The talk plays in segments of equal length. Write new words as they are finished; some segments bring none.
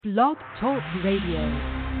Blog Talk Radio.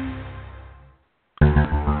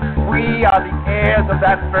 We are the heirs of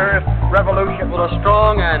that first revolution. Will a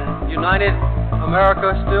strong and united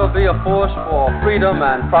America still be a force for freedom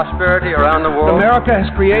and prosperity around the world? America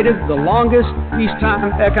has created the longest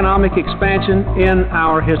peacetime economic expansion in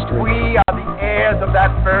our history. We are the heirs of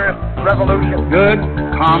that first revolution. Good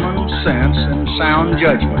common sense and sound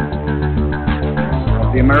judgment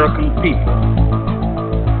of the American people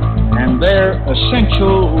and their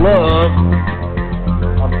essential love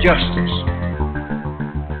of justice.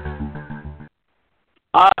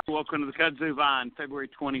 Hi, welcome to the Kudzu Vine, February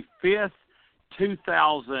 25th,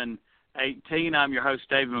 2018. I'm your host,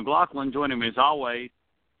 David McLaughlin. Joining me as always,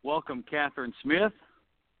 welcome Catherine Smith.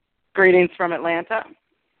 Greetings from Atlanta.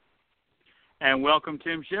 And welcome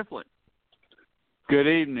Tim Shiflett. Good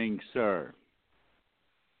evening, sir.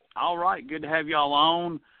 All right, good to have y'all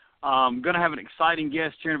on. Going to have an exciting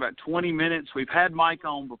guest here in about 20 minutes. We've had Mike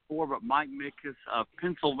on before, but Mike Mickus of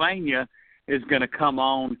Pennsylvania is going to come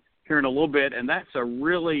on here in a little bit, and that's a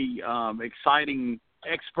really exciting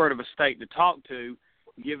expert of a state to talk to,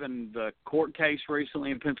 given the court case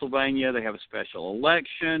recently in Pennsylvania. They have a special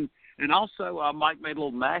election, and also Mike made a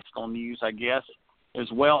little national news, I guess,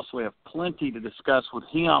 as well, so we have plenty to discuss with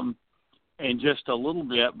him in just a little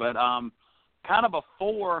bit. But kind of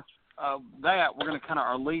before that, we're going to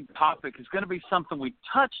our lead topic is going to be something we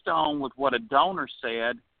touched on with what a donor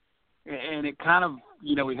said, and it kind of,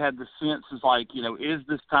 we had the sense is like, is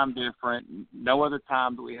this time different? No other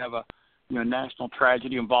time that we have a, national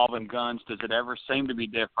tragedy involving guns does it ever seem to be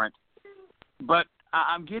different. But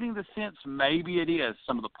I'm getting the sense maybe it is.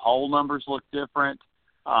 Some of the poll numbers look different.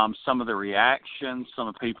 Some of the reactions,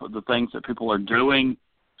 the things that people are doing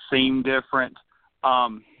seem different.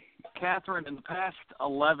 Catherine, in the past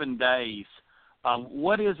 11 days,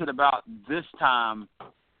 what is it about this time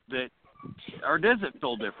or does it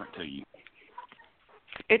feel different to you?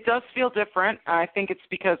 It does feel different. I think it's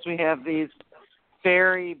because we have these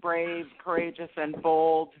very brave, courageous, and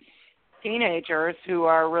bold teenagers who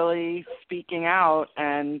are really speaking out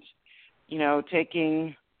and,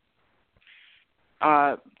 taking,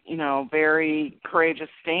 very courageous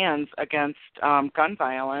stands against gun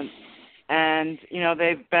violence. And,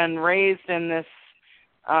 they've been raised in this,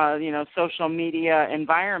 social media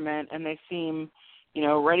environment, and they seem,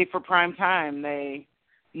 ready for prime time. They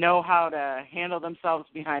know how to handle themselves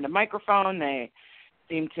behind a microphone. They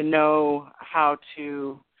seem to know how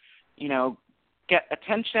to, get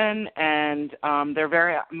attention, and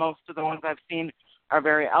most of the ones I've seen are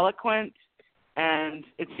very eloquent, and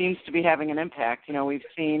it seems to be having an impact. We've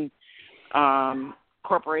seen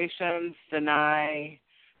corporations deny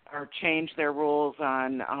or change their rules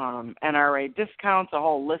on NRA discounts. A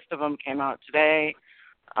whole list of them came out today.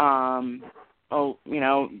 The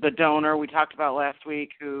donor we talked about last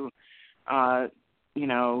week who, said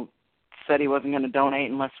he wasn't going to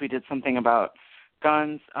donate unless we did something about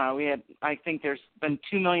guns. I think there's been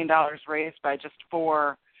 $2 million raised by just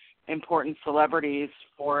 4 important celebrities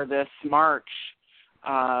for this march,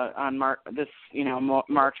 march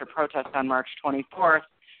or protest on March 24th.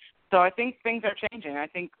 So I think things are changing. I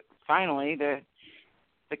think finally the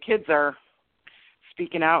kids are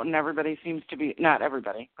speaking out, and everybody seems to be, not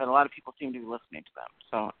everybody, but a lot of people seem to be listening to them.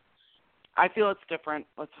 So I feel it's different.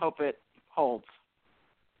 Let's hope it holds.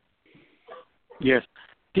 Yes.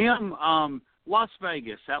 Tim, Las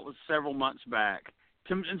Vegas, that was several months back.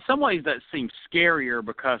 In some ways that seems scarier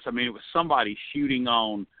because, it was somebody shooting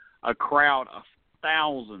on a crowd of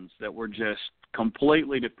thousands that were just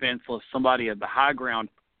completely defenseless, somebody at the high ground.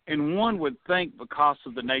 And one would think because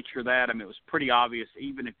of the nature of that, it was pretty obvious,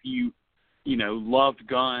 even if you loved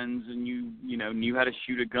guns and you knew how to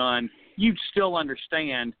shoot a gun, you'd still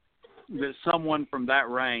understand that someone from that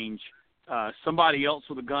range, somebody else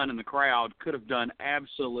with a gun in the crowd could have done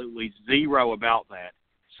absolutely zero about that.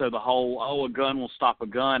 So the whole, a gun will stop a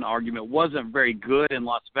gun argument wasn't very good in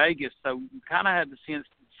Las Vegas. So you kind of had the sense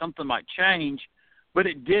that something might change, but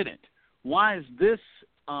it didn't. Why is this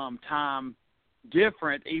time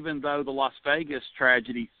different, even though the Las Vegas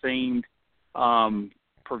tragedy seemed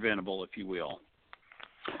preventable, if you will?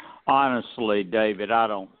 Honestly, David, I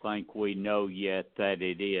don't think we know yet that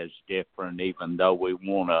it is different, even though we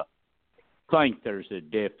want to think there's a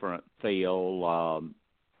different feel.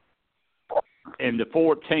 In the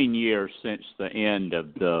 14 years since the end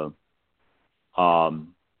of the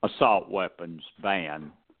assault weapons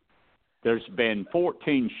ban, there's been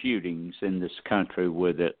 14 shootings in this country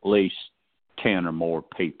with at least 10 or more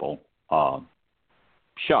people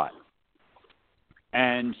shot.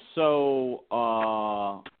 And so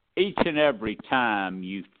each and every time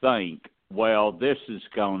you think, well, this is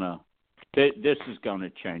going to This is going to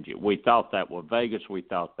change it. We thought that with Vegas. We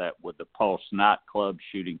thought that with the Pulse nightclub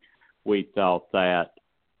shooting. We thought that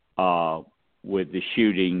with the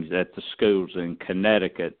shootings at the schools in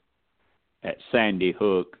Connecticut at Sandy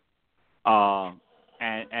Hook.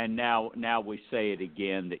 And now we say it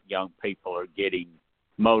again that young people are getting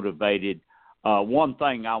motivated. One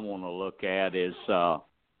thing I want to look at is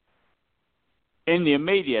in the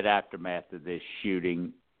immediate aftermath of this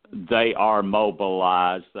shooting, they are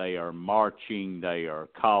mobilized, they are marching, they are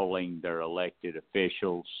calling their elected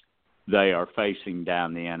officials, they are facing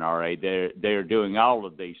down the NRA. They're doing all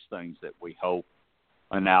of these things that we hope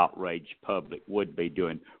an outraged public would be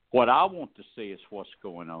doing. What I want to see is what's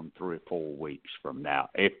going on 3 or 4 weeks from now.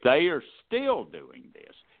 If they are still doing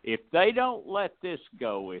this, if they don't let this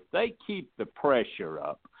go, if they keep the pressure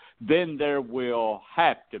up, then there will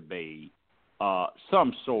have to be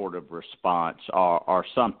some sort of response or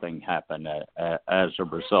something happen as a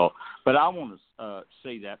result. But I want to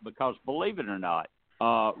see that because, believe it or not,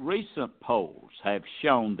 recent polls have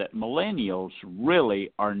shown that millennials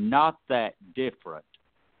really are not that different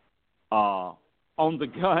on the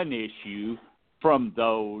gun issue from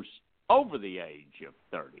those over the age of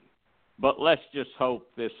 30. But let's just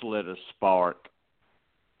hope this lit a spark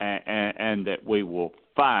and that we will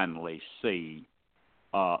finally see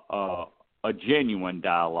a genuine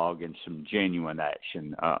dialogue and some genuine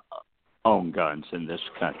action on guns in this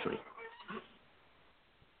country.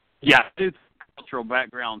 Yeah, it's cultural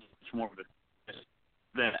background much more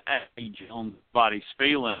than age on body's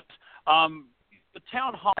feelings. The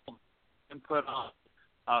town hall been put on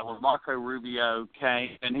where Marco Rubio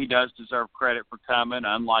came, and he does deserve credit for coming.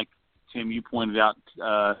 Unlike Tim, you pointed out,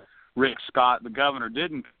 Rick Scott, the governor,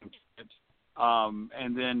 didn't come.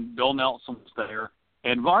 And then Bill Nelson was there.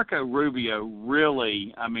 And Marco Rubio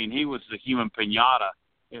really, I mean, he was the human piñata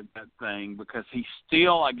in that thing because he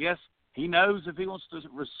still, I guess, he knows if he wants to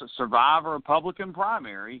survive a Republican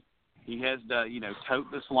primary, he has to,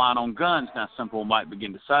 tote this line on guns. Now, some people might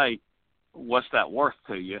begin to say, what's that worth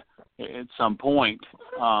to you at some point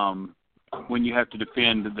when you have to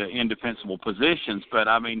defend the indefensible positions? But,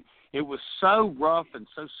 I mean, it was so rough and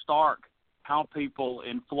so stark how people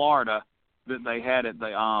in Florida that they had at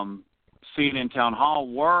the CNN Town Hall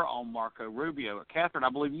were on Marco Rubio. Catherine, I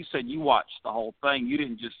believe you said you watched the whole thing. You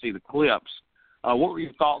didn't just see the clips. What were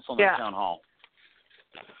your thoughts on the town hall?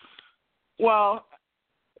 Well,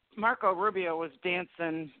 Marco Rubio was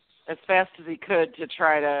dancing as fast as he could to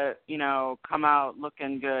try to, come out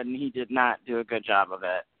looking good, and he did not do a good job of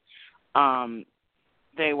it.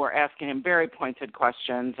 They were asking him very pointed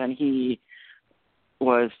questions, and he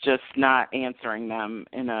was just not answering them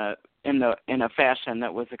in a fashion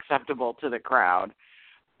that was acceptable to the crowd.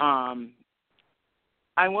 I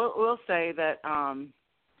will say that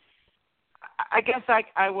I guess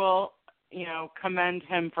I will, commend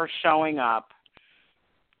him for showing up,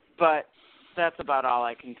 but that's about all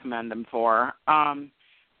I can commend him for.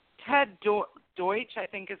 Ted Deutsch, I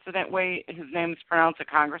think is the way his name is pronounced, a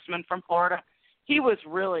congressman from Florida. He was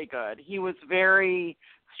really good. He was very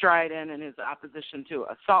strident in his opposition to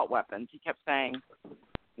assault weapons. He kept saying,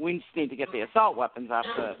 we just need to get the assault weapons off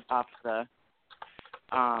the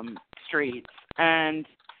streets. And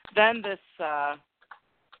then this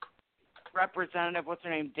representative, what's her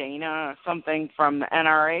name, Dana, something from the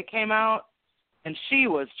NRA came out, and she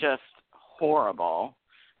was just horrible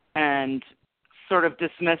and sort of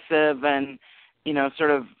dismissive and,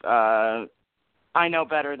 I know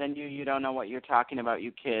better than you. You don't know what you're talking about,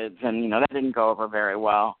 you kids. And, that didn't go over very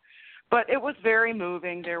well. But it was very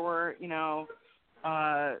moving. There were,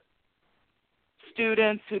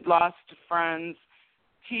 students who'd lost friends,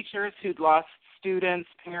 teachers who'd lost students,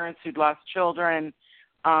 parents who'd lost children,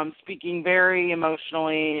 speaking very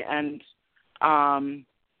emotionally and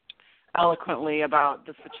eloquently about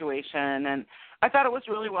the situation. And I thought it was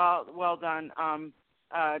really well done.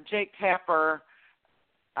 Jake Tapper,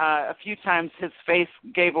 a few times his face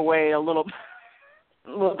gave away a little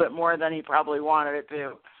bit more than he probably wanted it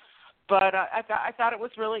to. But I thought it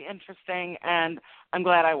was really interesting, and I'm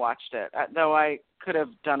glad I watched it, though I could have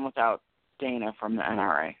done without Dana from the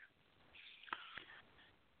NRA.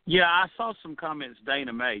 Yeah, I saw some comments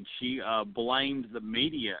Dana made. She blamed the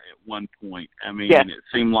media at one point. I mean, It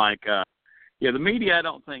seemed like, the media I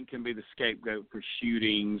don't think can be the scapegoat for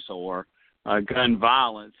shootings or gun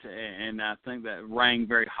violence, and I think that rang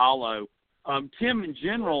very hollow. Tim, in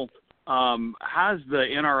general, how's the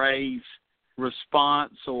NRA's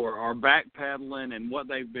response or backpedaling and what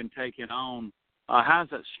they've been taking on, how's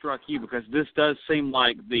that struck you? Because this does seem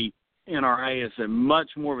like the NRA is in much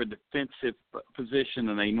more of a defensive position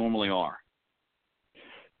than they normally are.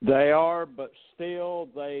 They are, but still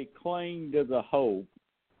they cling to the hope,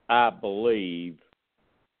 I believe,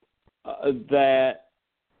 that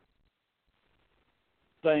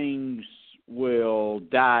things will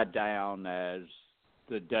die down as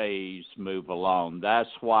the days move along. That's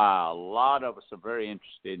why a lot of us are very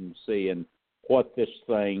interested in seeing what this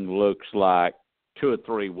thing looks like 2 or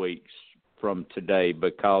 3 weeks from today,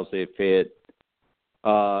 because if it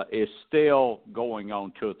is still going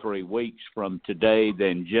on 2 or 3 weeks from today,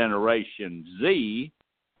 then Generation Z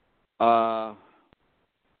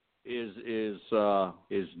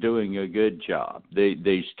is doing a good job.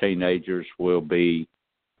 These teenagers will be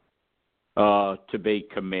to be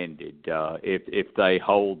commended if they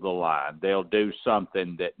hold the line. They'll do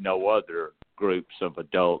something that no other groups of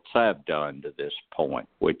adults have done to this point,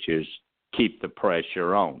 which is keep the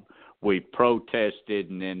pressure on. We protested,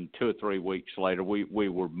 and then 2 or 3 weeks later, we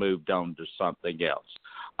were moved on to something else.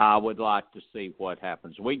 I would like to see what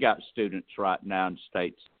happens. We got students right now in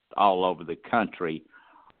states all over the country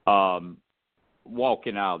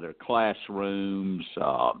walking out of their classrooms,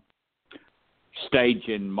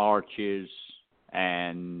 staging marches,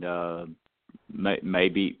 and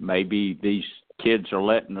maybe these kids are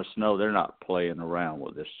letting us know they're not playing around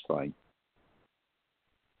with this thing.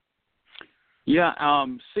 Yeah,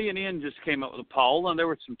 CNN just came up with a poll, and there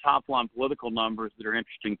were some top-line political numbers that are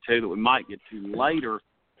interesting, too, that we might get to later.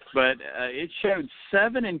 But it showed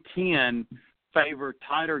 7 in 10 favor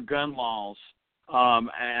tighter gun laws,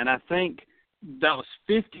 and I think that was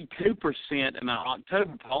 52% in an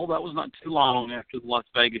October poll. That was not too long after the Las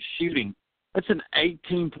Vegas shooting. That's an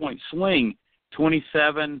 18-point swing.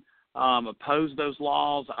 27 opposed those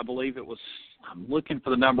laws. I believe it was, I'm looking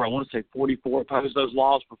for the number, I want to say 44 opposed those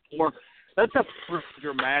laws before. That's a pretty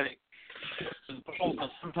dramatic shift.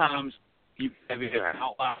 Sometimes you have either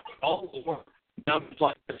outlaw or numbers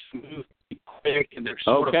like this move quick and they're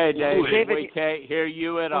sort of fluid. David, we can't hear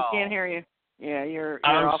you at all. We can't hear you. Yeah, you're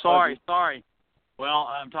I'm sorry. Well,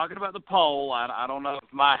 I'm talking about the poll. I don't know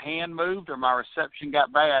if my hand moved or my reception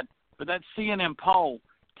got bad, but that CNN poll.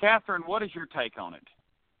 Catherine, what is your take on it?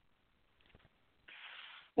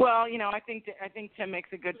 Well, I think Tim makes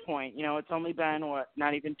a good point. It's only been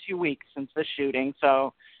not even 2 weeks since the shooting,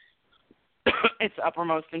 so it's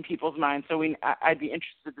uppermost in people's minds. So I'd be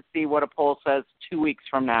interested to see what a poll says 2 weeks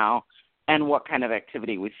from now, and what kind of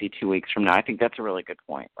activity we see 2 weeks from now. I think that's a really good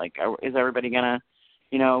point. Like, is everybody gonna,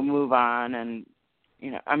 move on? And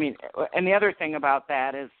and the other thing about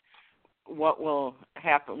that is, what will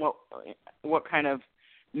happen? What kind of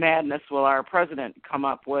madness will our president come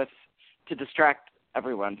up with to distract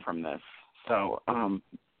everyone from this? So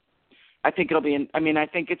I think it'll be. I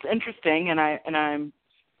think it's interesting, and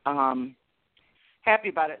I'm happy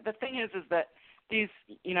about it. The thing is that these,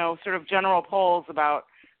 sort of general polls about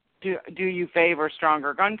do you favor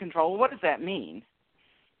stronger gun control? What does that mean?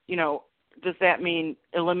 Does that mean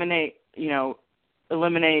eliminate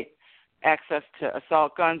access to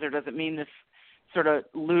assault guns, or does it mean this sort of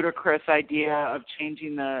ludicrous idea of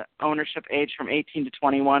changing the ownership age from 18 to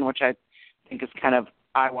 21, which I think is kind of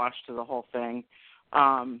eyewash to the whole thing?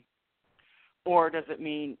 Or does it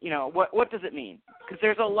mean, what does it mean? Because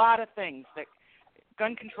there's a lot of things that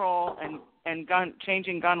gun control and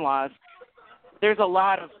changing gun laws, there's a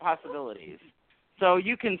lot of possibilities. So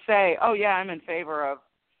you can say, oh, yeah, I'm in favor of,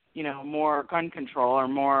 more gun control or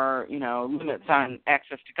more, limits on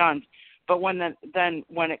access to guns. But when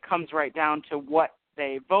it comes right down to what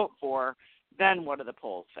they vote for, then what do the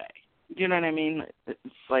polls say? Do you know what I mean? It's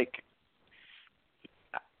like,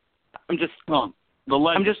 I'm just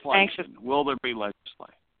anxious. Will there be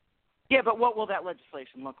legislation? Yeah, but what will that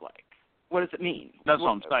legislation look like? What does it mean? That's what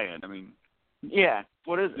I'm saying. Yeah,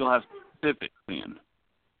 what is it? You'll have specifics then.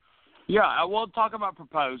 Yeah, I will talk about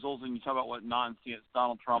proposals, and you talk about what nonsense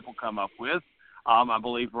Donald Trump will come up with. I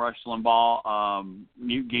believe Rush Limbaugh,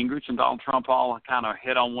 Newt Gingrich, and Donald Trump all kind of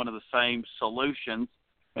hit on one of the same solutions,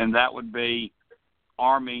 and that would be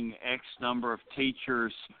arming X number of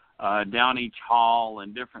teachers down each hall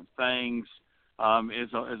and different things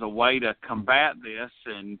is a way to combat this.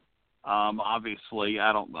 And obviously,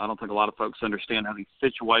 I don't think a lot of folks understand how these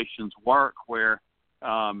situations work, where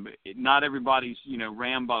not everybody's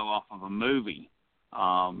Rambo off of a movie.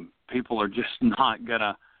 People are just not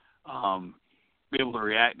gonna be able to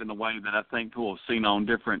react in the way that I think people have seen on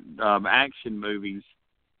different action movies,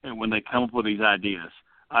 and when they come up with these ideas.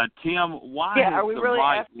 Tim, why has the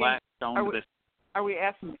right latched on to this? Are we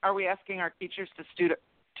asking our teachers to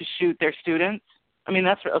shoot their students?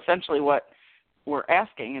 That's essentially what we're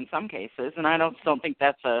asking in some cases, and I don't think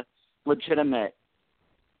that's a legitimate,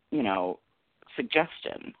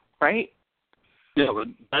 suggestion, right? Yeah, but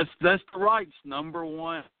that's the right's number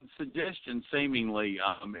one suggestion, seemingly,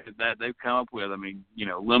 that they've come up with. I mean,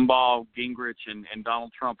 Limbaugh, Gingrich, and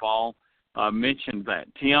Donald Trump all mentioned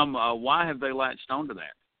that. Tim, why have they latched onto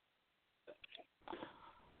that?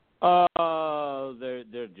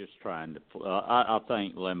 They're just trying to. I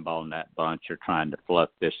think Limbaugh and that bunch are trying to fluff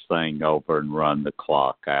this thing over and run the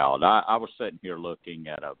clock out. I was sitting here looking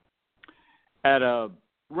at a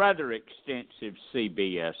rather extensive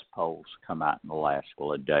CBS polls come out in the last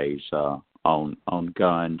couple of days on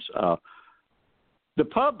guns. The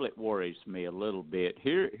public worries me a little bit.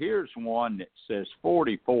 Here's one that says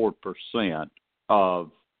 44%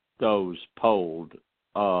 of those polled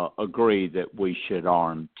agree that we should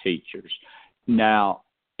arm teachers. Now,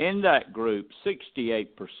 in that group,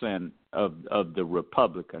 68% of the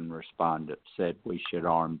Republican respondents said we should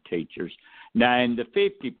arm teachers. Now, in the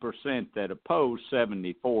 50% that oppose,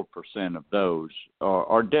 74% of those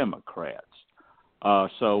are Democrats.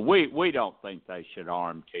 So we don't think they should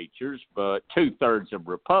arm teachers, but 2/3 of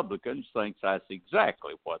Republicans think that's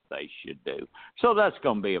exactly what they should do. So that's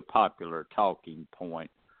going to be a popular talking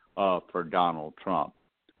point for Donald Trump.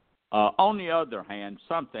 On the other hand,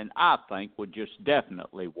 something I think would just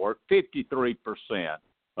definitely work. 53%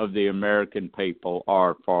 of the American people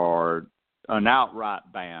are for an outright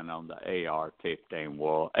ban on the AR-15.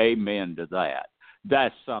 Well, amen to that.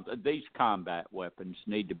 That's something. These combat weapons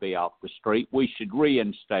need to be off the street. We should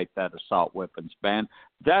reinstate that assault weapons ban.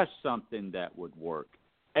 That's something that would work.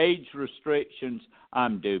 Age restrictions,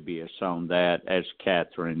 I'm dubious on that, as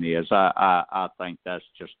Catherine is. I think that's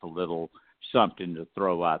just a little something to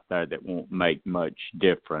throw out there that won't make much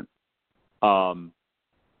difference.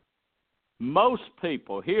 Most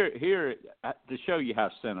people here to show you how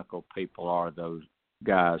cynical people are, those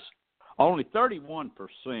guys, only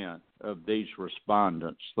 31% of these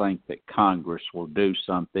respondents think that Congress will do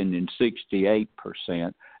something, and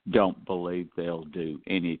 68% don't believe they'll do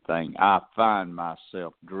anything. I find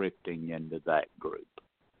myself drifting into that group.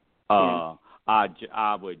 I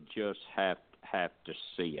would just have to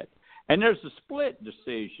see it. And there's a split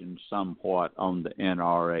decision somewhat on the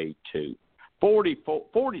NRA, too.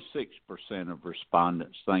 46% of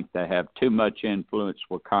respondents think they have too much influence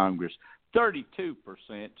with Congress. 32%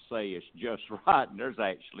 say it's just right, and there's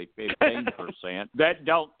actually 15% that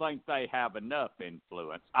don't think they have enough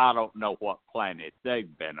influence. I don't know what planet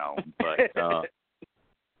they've been on, but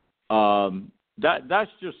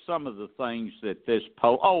that's just some of the things that this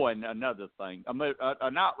poll. Oh, and another thing,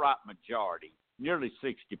 an outright majority. Nearly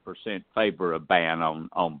 60% favor a ban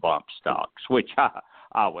on bump stocks, which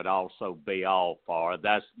I would also be all for.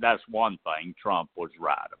 That's one thing Trump was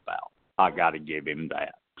right about. I got to give him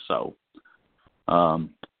that. So,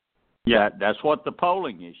 that's what the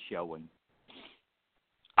polling is showing.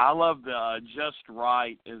 I love the just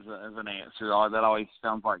right as an answer. That always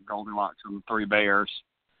sounds like Goldilocks and the Three Bears.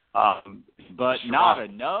 But not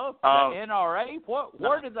enough. The NRA,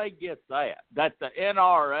 where do they get that? That the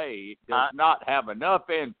NRA does not have enough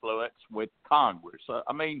influence with Congress.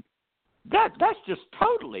 I mean, that's just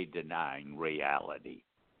totally denying reality.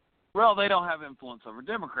 Well, they don't have influence over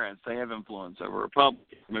Democrats. They have influence over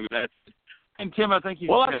Republicans. Maybe that's. And Tim, I think you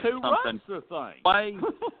said that's who something. runs the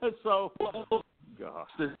thing. So, gosh,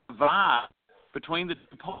 the divide between the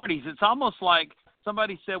two parties. It's almost like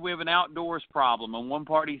somebody said we have an outdoors problem, and one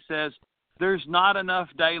party says there's not enough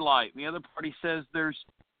daylight, and the other party says there's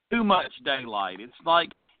too much daylight. It's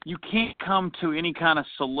like you can't come to any kind of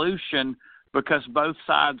solution because both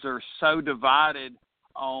sides are so divided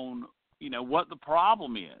on, what the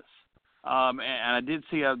problem is. And I did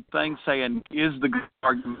see a thing saying, is the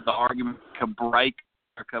argument to break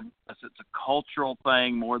America because it's a cultural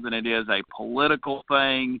thing more than it is a political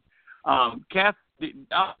thing? Kath,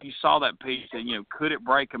 you saw that piece, and could it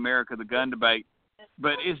break America, the gun debate?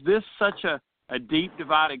 But is this such a deep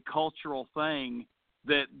divided cultural thing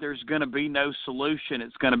that there's going to be no solution?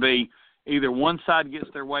 It's going to be either one side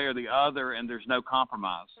gets their way or the other, and there's no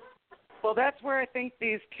compromise. Well, that's where I think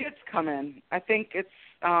these kids come in. I think it's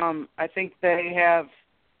I think they have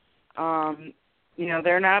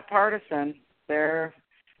they're not partisan. They're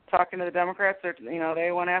talking to the Democrats.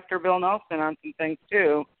 They went after Bill Nelson on some things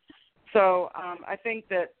too. So I think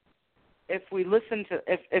that if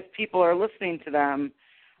people are listening to them,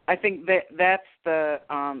 I think that's the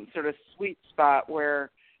sort of sweet spot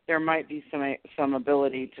where there might be some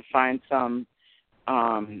ability to find some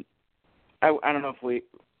I don't know if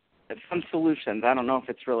some solutions. I don't know if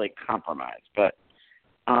it's really compromise, but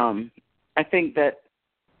I think that's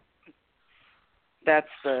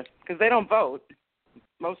because they don't vote,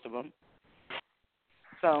 most of them.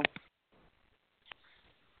 So,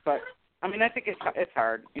 but I mean, I think it's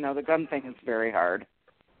hard. You know, the gun thing is very hard.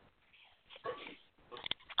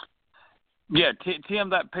 Yeah, Tim,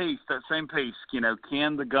 that same piece, you know,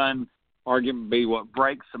 can the gun argument be what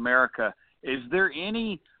breaks America? Is there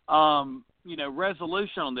any, you know,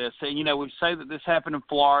 resolution on this? And, you know, we say that this happened in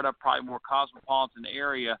Florida, probably more cosmopolitan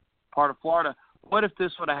area, part of Florida. What if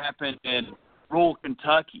this would have happened in rural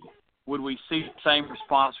Kentucky? Would we see the same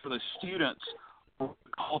response for the students or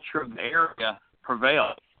the culture of the area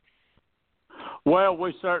prevail? Well,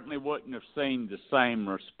 we certainly wouldn't have seen the same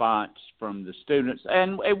response from the students.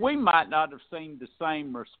 And we might not have seen the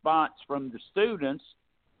same response from the students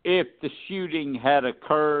if the shooting had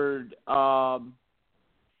occurred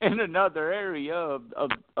in another area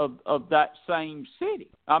of that same city.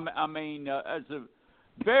 I mean, as a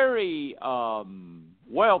very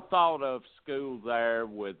well thought of school there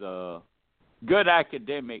with a good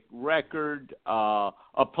academic record, a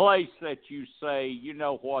place that you say, you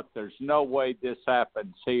know what, there's no way this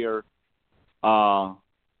happens here, and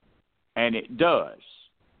it does.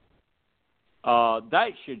 That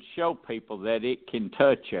should show people that it can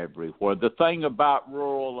touch everywhere. The thing about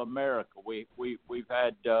rural America, we've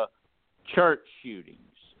had church shootings,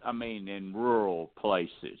 I mean, in rural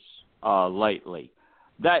places lately.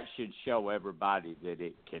 That should show everybody that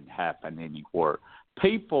it can happen anywhere.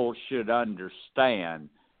 People should understand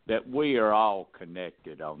that we are all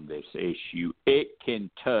connected on this issue. It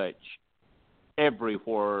can touch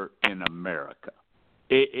everywhere in America.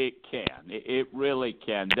 It can. It really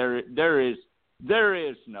can. There is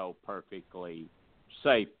no perfectly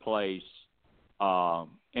safe place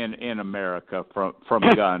in America from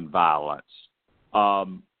gun violence.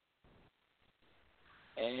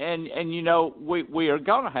 And you know, we are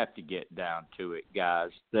going to have to get down to it,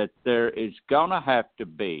 guys, that there is going to have to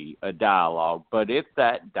be a dialogue. But if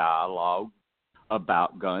that dialogue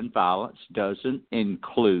about gun violence doesn't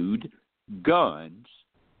include guns,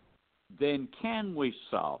 then can we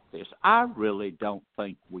solve this? I really don't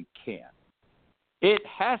think we can. It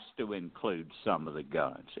has to include some of the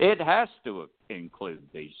guns. It has to include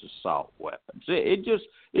these assault weapons. It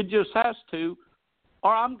just has to.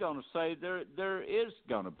 Or I'm going to say there is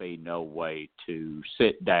going to be no way to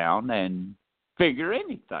sit down and figure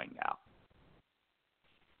anything out.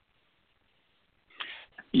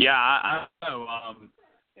 Yeah, I know.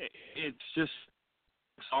 It's just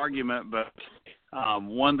this argument, but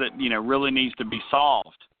one that, you know, really needs to be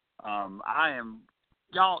solved.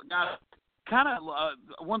 Y'all got kind of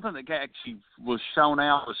one thing that actually was shown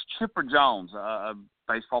out was Chipper Jones, a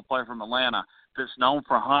baseball player from Atlanta that's known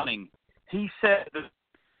for hunting. He said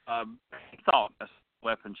that he thought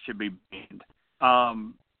weapons should be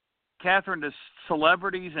banned. Catherine, does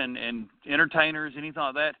celebrities and entertainers, anything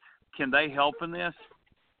like that, can they help in this?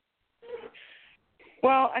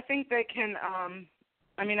 Well, I think they can.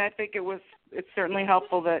 I mean, I think it's certainly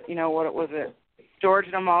helpful that, you know, what was it? George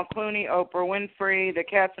and Amal Clooney, Oprah Winfrey, the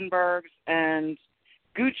Katzenbergs, and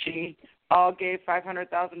Gucci all gave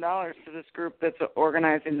 $500,000 to this group that's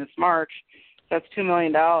organizing this march. That's $2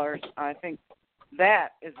 million. I think that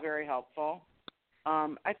is very helpful.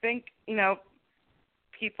 I think, you know,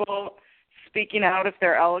 people speaking out if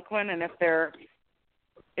they're eloquent and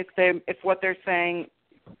if what they're saying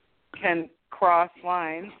can cross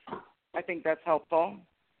lines, I think that's helpful.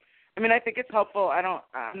 I mean, I think it's helpful.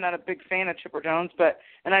 I'm not a big fan of Chipper Jones,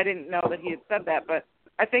 and I didn't know that he had said that, but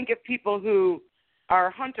I think if people who are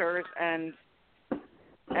hunters and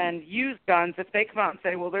use guns, if they come out and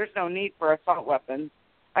say, well, there's no need for assault weapons.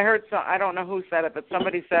 I heard I don't know who said it, but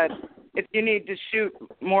somebody said if you need to shoot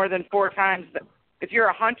more than 4 times, if you're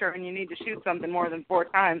a hunter and you need to shoot something more than 4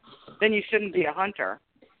 times, then you shouldn't be a hunter.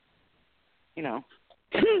 You know.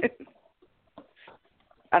 I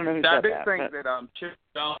don't know who said that. I do think that Chip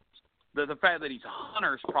Jones, the fact that he's a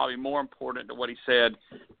hunter is probably more important to what he said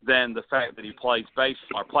than the fact that he plays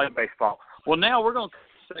baseball or played baseball. Well, now we're going to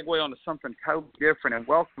segue on to something totally different, and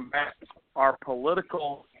welcome back our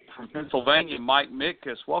political from Pennsylvania, Mike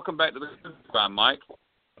Mitkus. Welcome back to the program, Mike.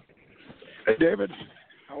 Hey, David.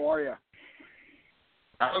 How are you?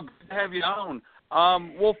 Oh, good to have you on.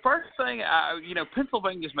 Well, first thing, you know,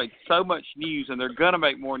 Pennsylvania's made so much news, and they're going to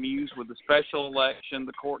make more news with the special election,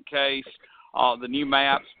 the court case, the new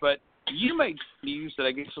maps. But you made news that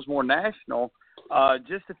I guess was more national.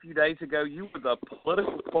 Just a few days ago, you were the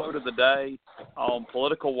political quote of the day on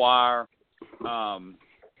Political Wire.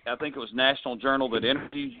 I think it was National Journal that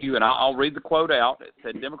interviewed you, and I'll read the quote out. It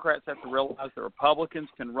said, Democrats have to realize that Republicans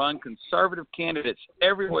can run conservative candidates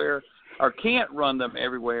everywhere, or can't run them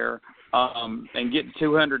everywhere, and get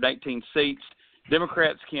 218 seats.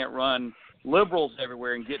 Democrats can't run liberals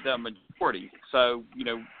everywhere and get them a majority. So, you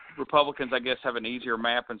know, Republicans, I guess, have an easier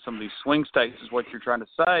map in some of these swing states, is what you're trying to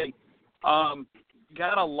say.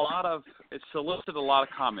 It solicited a lot of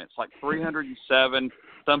comments, like 307.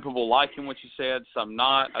 Some people liking what you said, some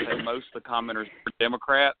not. I think most of the commenters were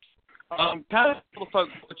Democrats. Kind of tell the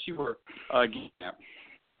folks what you were getting at.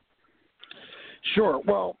 Sure.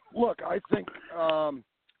 Well, look, I think,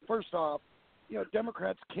 first off,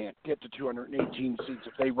 Democrats can't get to 218 seats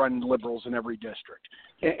if they run liberals in every district.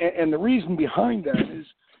 And the reason behind that is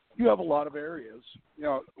you have a lot of areas,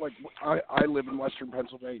 like I live in Western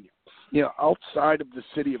Pennsylvania. Outside of the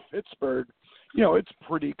city of Pittsburgh, it's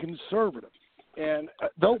pretty conservative. And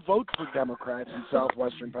they'll vote for Democrats in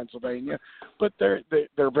southwestern Pennsylvania, but they're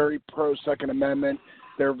very pro-Second Amendment.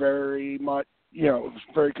 They're very much,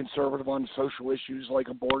 very conservative on social issues like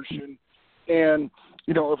abortion. And,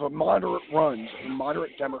 if a moderate runs, a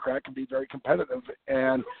moderate Democrat can be very competitive.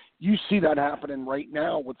 And you see that happening right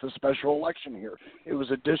now with the special election here. It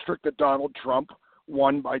was a district that Donald Trump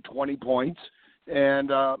won by 20 points.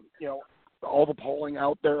 And, all the polling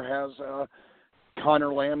out there has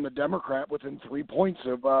Connor Lamb, the Democrat, within 3 points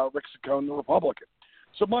of Rick Saccone, the Republican.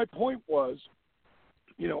 So my point was,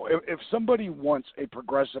 if somebody wants a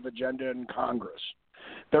progressive agenda in Congress,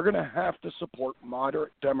 they're going to have to support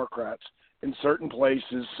moderate Democrats in certain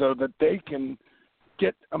places so that they can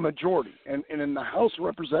get a majority. And in the House of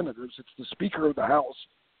Representatives, it's the Speaker of the House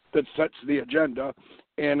that sets the agenda.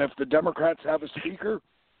 And if the Democrats have a speaker,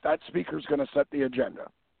 that speaker is going to set the agenda.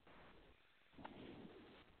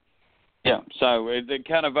 Yeah, so they're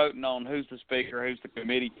kind of voting on who's the speaker, who's the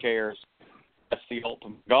committee chairs. That's the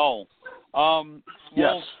ultimate goal. Yes.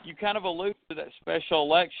 Well, you kind of alluded to that special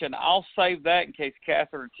election. I'll save that in case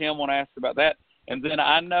Catherine or Tim want to ask about that. And then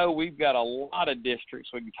I know we've got a lot of districts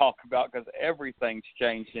we can talk about because everything's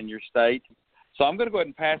changed in your state. So I'm going to go ahead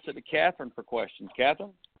and pass it to Catherine for questions.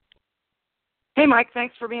 Catherine? Hey, Mike.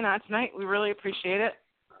 Thanks for being on tonight. We really appreciate it.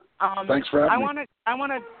 Thanks for having me. I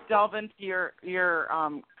want to delve into your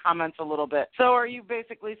comments a little bit. So are you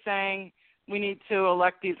basically saying we need to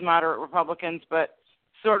elect these moderate Republicans, but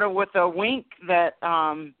sort of with a wink that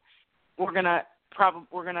we're gonna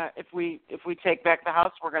if we take back the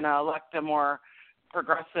House, we're gonna elect a more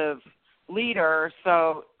progressive leader.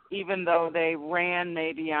 So even though they ran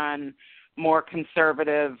maybe on more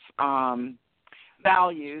conservative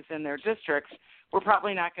values in their districts, we're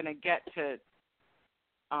probably not going to get to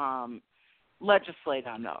legislate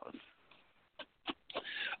on those.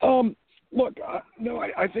 Look,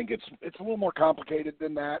 I think it's a little more complicated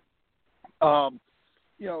than that. The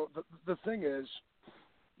thing is,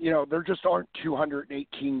 there just aren't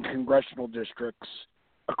 218 congressional districts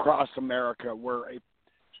across America where a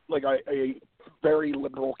very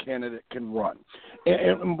liberal candidate can run.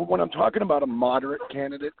 And when I'm talking about a moderate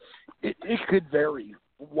candidate, it could vary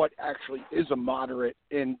what actually is a moderate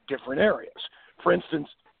in different areas. For instance,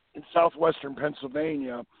 in southwestern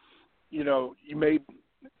Pennsylvania, you may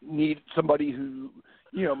need somebody who,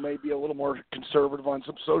 may be a little more conservative on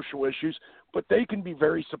some social issues, but they can be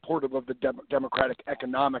very supportive of the Democratic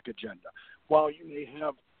economic agenda. While you may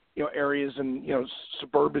have, areas in,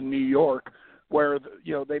 suburban New York where,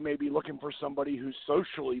 they may be looking for somebody who's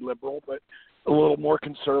socially liberal, but a little more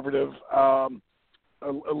conservative,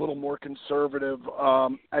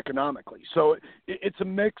 economically. So it's a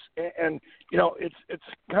mix, and it's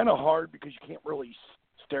kind of hard because you can't really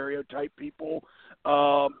stereotype people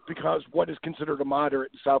because what is considered a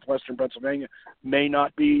moderate in southwestern Pennsylvania may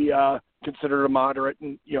not be considered a moderate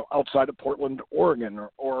in outside of Portland, Oregon,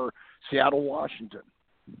 or Seattle, Washington.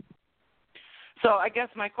 So I guess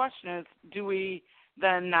my question is, do we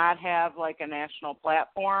then not have like a national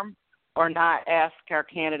platform, or not ask our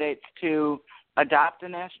candidates to adopt a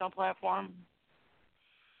national platform?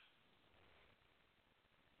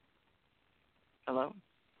 Hello?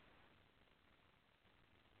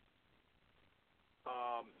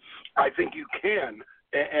 I think you can,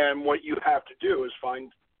 and what you have to do is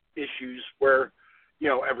find issues where,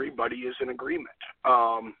 everybody is in agreement.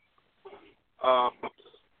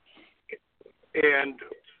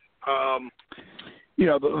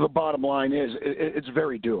 The bottom line is it's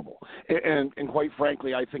very doable. And quite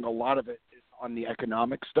frankly, I think a lot of it is on the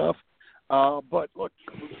economic stuff. But look,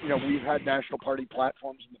 we've had national party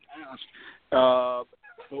platforms in the past,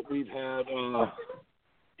 but we've had,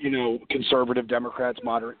 conservative Democrats,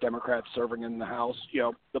 moderate Democrats serving in the House,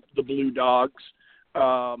 the Blue Dogs.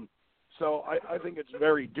 So I think it's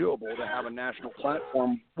very doable to have a national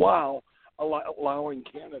platform while allowing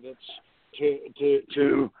candidates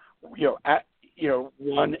to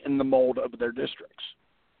run in the mold of their districts.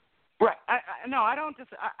 Right.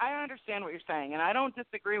 I understand what you're saying, and I don't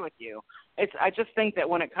disagree with you. I just think that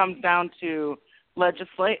when it comes down to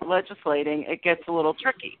legislating, it gets a little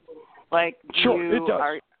tricky. Like, Sure, it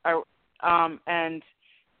does. And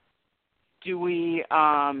do we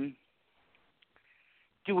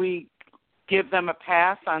give them a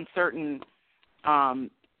pass on certain, I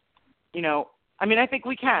think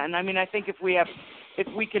we can. I think if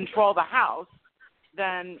we control the House,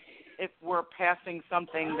 then if we're passing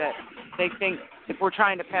something that they think, if we're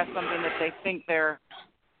trying to pass something that they think their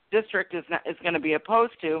district is going to be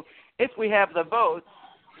opposed to, if we have the votes,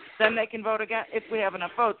 then they can vote against. If we have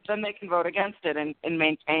enough votes, then they can vote against it and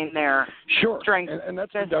maintain their strength. And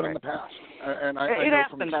that's been done in the past. And I it know has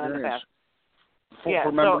from been done in the past.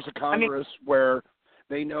 For members of Congress where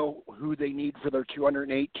they know who they need for their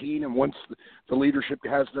 218, and once the leadership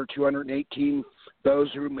has their 218,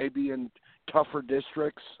 those who may be in tougher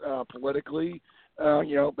districts politically,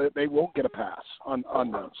 they won't get a pass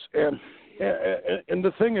on those. And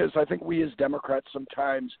the thing is, I think we as Democrats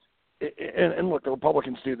sometimes, and look, the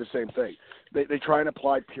Republicans do the same thing. They try and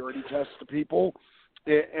apply purity tests to people,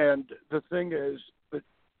 and the thing is that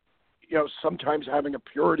sometimes having a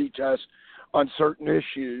purity test on certain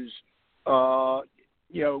issues, will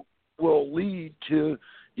lead to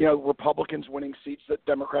Republicans winning seats that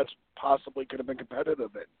Democrats possibly could have been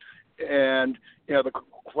competitive in. And the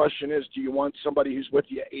question is, do you want somebody who's with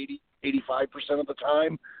you 85% of the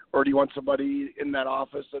time, or do you want somebody in that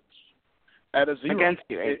office that's at a zero against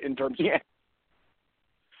you in terms of?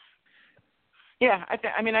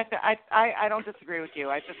 I don't disagree with you.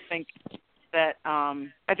 I just think that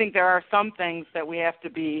I think there are some things that we have to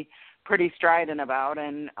be pretty strident about,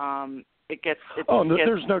 and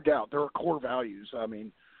there's no doubt there are core values.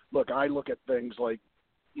 Look, I look at things like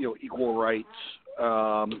equal rights,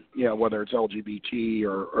 whether it's LGBT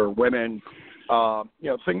or women,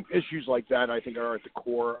 issues like that. I think are at the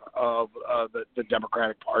core of the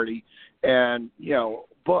Democratic Party, and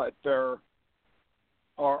but there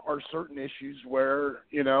are certain issues where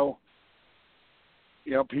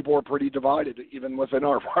people are pretty divided even within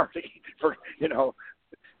our party.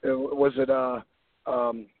 Was it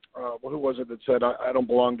who was it that said I don't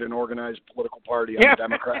belong to an organized political party? I'm a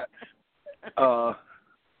Democrat.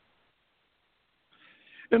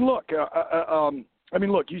 And look,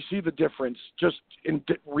 look, you see the difference just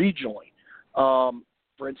regionally.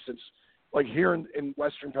 For instance, like here in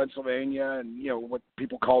Western Pennsylvania and what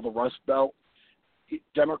people call the Rust Belt,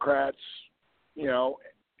 Democrats,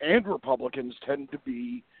 and Republicans tend to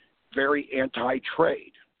be very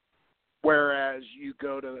anti-trade. Whereas you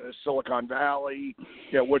go to Silicon Valley,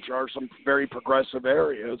 which are some very progressive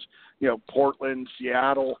areas, Portland,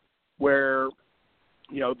 Seattle, where,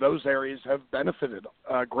 those areas have benefited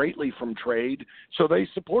greatly from trade, so they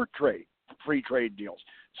support free trade deals.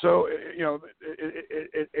 So,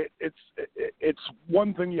 it's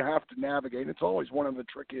one thing you have to navigate. It's always one of the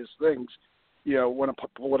trickiest things, when a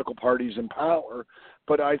political party's in power.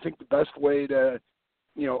 But I think the best way to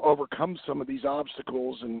overcome some of these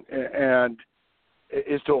obstacles and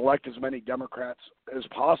is to elect as many Democrats as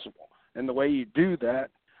possible. And the way you do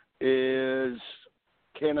that is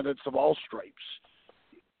candidates of all stripes,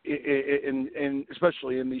 in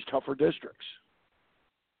especially in these tougher districts.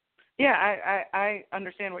 Yeah, I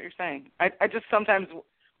understand what you're saying. I just sometimes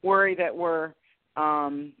worry that we're,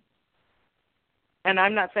 and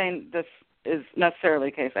I'm not saying this is necessarily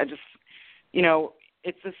the case. I just,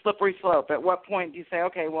 it's a slippery slope. At what point do you say,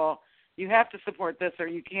 okay, well, you have to support this, or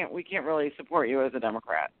we can't really support you as a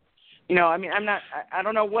Democrat? I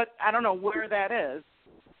don't know where that is.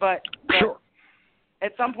 But sure.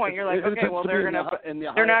 At some point, you're like, okay, well, they're not really.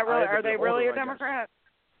 Are they really a Democrat?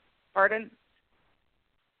 Pardon?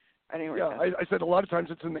 Anyway, I said a lot of times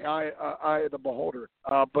it's in the eye of the beholder.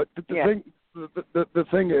 But the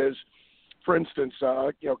thing is, for instance,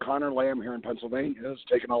 Connor Lamb here in Pennsylvania has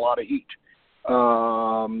taken a lot of heat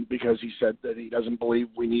because he said that he doesn't believe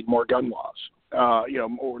we need more gun laws, or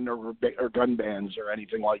gun bans or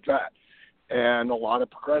anything like that. And a lot of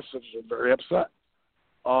progressives are very upset.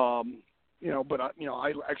 But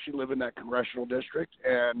I actually live in that congressional district,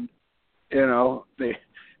 and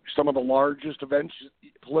some of the largest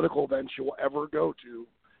political events you'll ever go to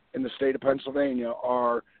in the state of Pennsylvania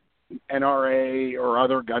are NRA or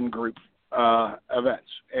other gun group events,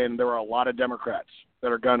 and there are a lot of Democrats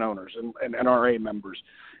that are gun owners and NRA members,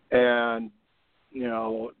 and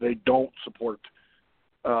they don't support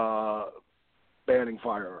banning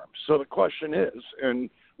firearms. So the question is, and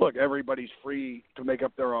look, everybody's free to make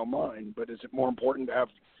up their own mind, but is it more important to have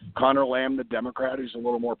Connor Lamb, the Democrat, who's a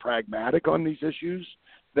little more pragmatic on these issues,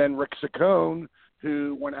 than Rick Saccone,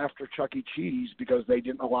 who went after Chuck E. Cheese because they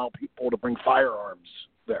didn't allow people to bring firearms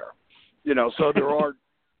there? So there are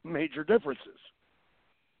major differences.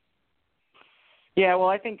 Yeah, well,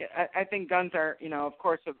 I think guns are, of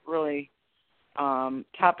course, a really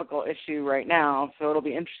topical issue right now. So it'll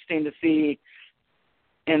be interesting to see,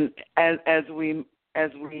 as we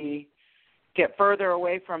get further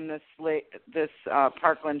away from this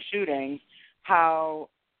Parkland shooting, how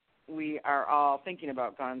we are all thinking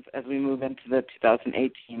about guns as we move into the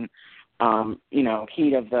 2018,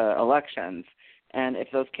 heat of the elections. And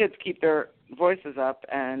if those kids keep their voices up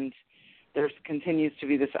and there continues to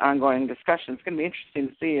be this ongoing discussion, it's going to be interesting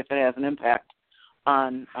to see if it has an impact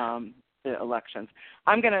on the elections.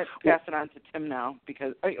 I'm going to pass it on to Tim now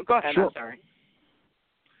because go ahead. Sure. I'm sorry.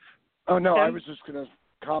 Oh no, Tim? I was just going to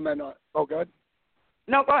comment on. Oh, go ahead.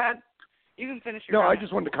 No, go ahead. You can finish your. No, comment. I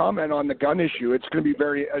just wanted to comment on the gun issue. It's going to be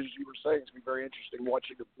as you were saying, it's going to be very interesting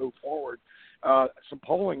watching it move forward. Some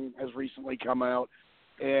polling has recently come out,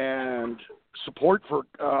 and support for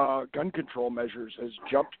gun control measures has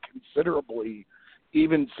jumped considerably,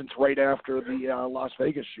 even since right after the Las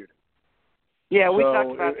Vegas shooting. Yeah, we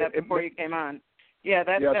talked about that before you came on. Yeah,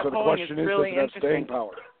 that so polling is really does it have interesting. staying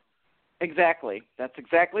power? Exactly. That's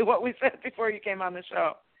exactly what we said before you came on the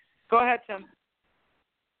show. Go ahead, Tim.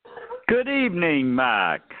 Good evening,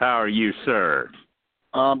 Mike. How are you, sir?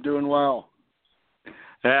 I'm doing well.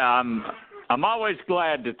 Yeah, I'm always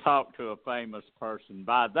glad to talk to a famous person.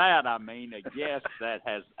 By that, I mean a guest that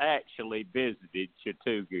has actually visited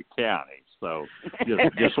Chattooga County. So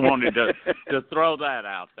just wanted to throw that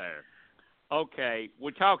out there. Okay,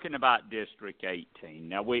 we're talking about District 18.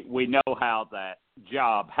 Now, we know how that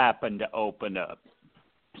job happened to open up.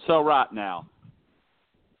 So right now,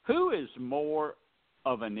 who is more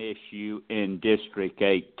of an issue in District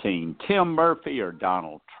 18, Tim Murphy or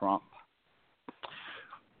Donald Trump?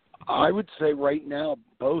 I would say right now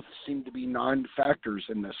both seem to be non-factors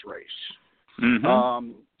in this race.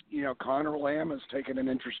 Mm-hmm. Connor Lamb has taken an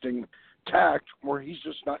interesting tact where he's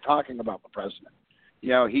just not talking about the president.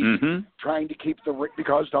 He's trying to keep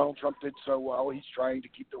because Donald Trump did so well, he's trying to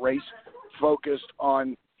keep the race focused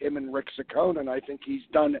on him and Rick Saccone, and I think he's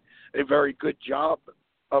done a very good job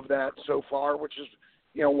of that so far, which is,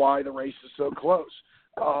 why the race is so close.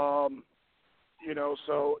 So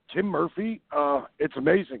Tim Murphy, it's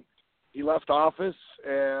amazing. He left office,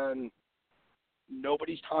 and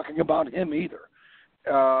nobody's talking about him either.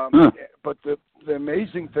 But the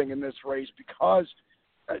amazing thing in this race, because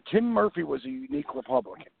Tim Murphy was a unique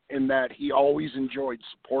Republican in that he always enjoyed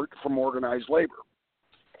support from organized labor.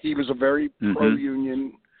 He was a very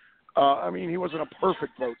pro-union. He wasn't a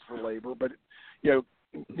perfect vote for labor, but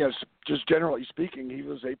just generally speaking, he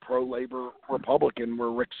was a pro-labor Republican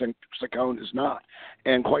where Rick Saccone is not.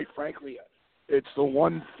 And quite frankly, it's the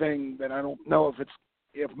one thing that I don't know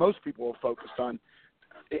if most people are focused on.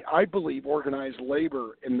 I believe organized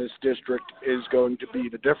labor in this district is going to be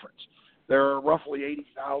the difference. There are roughly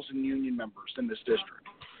 80,000 union members in this district.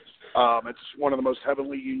 It's one of the most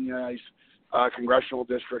heavily unionized congressional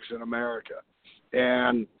districts in America.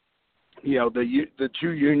 And, the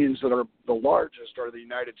two unions that are the largest are the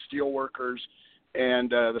United Steelworkers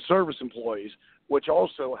and the service employees, which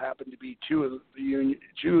also happen to be two of the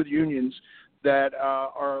unions that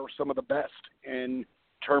are some of the best in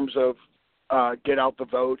terms of get out the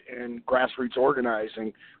vote and grassroots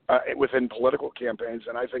organizing within political campaigns.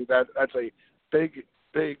 And I think that's a big,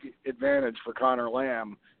 big advantage for Connor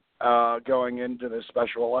Lamb going into this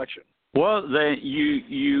special election. Well, then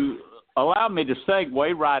you allow me to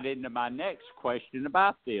segue right into my next question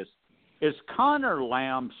about this. Is Connor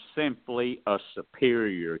Lamb simply a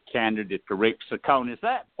superior candidate to Rick Saccone? Is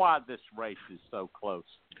that why this race is so close?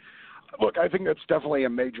 Look, I think that's definitely a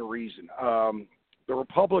major reason. The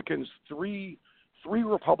Republicans, three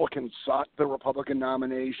Republicans sought the Republican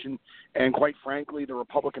nomination, and quite frankly, the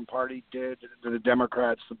Republican Party did the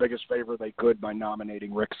Democrats the biggest favor they could by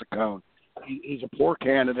nominating Rick Saccone. He's a poor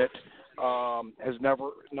candidate, has not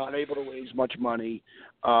able to raise much money,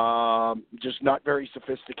 just not very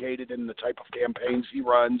sophisticated in the type of campaigns he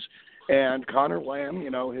runs. And Connor Lamb,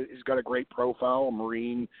 he's got a great profile, a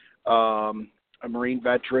Marine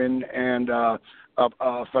veteran, and a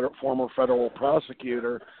former federal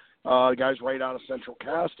prosecutor. The guy's right out of Central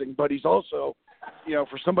Casting, but he's also,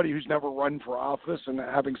 for somebody who's never run for office and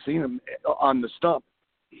having seen him on the stump,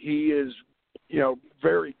 he is,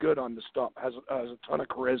 very good on the stump, has a ton of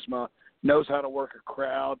charisma, knows how to work a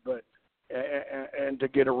crowd, but and to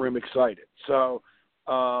get a room excited. So,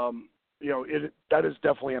 that is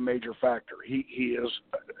definitely a major factor. He has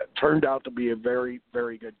turned out to be a very,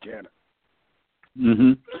 very good candidate.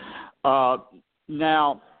 Mm-hmm.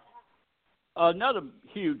 Now, Another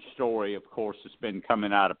huge story, of course, that's been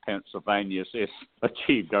coming out of Pennsylvania is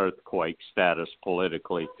achieved earthquake status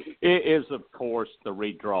politically. It is, of course, the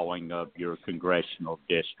redrawing of your congressional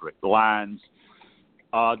district lines.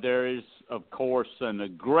 There is, of course, an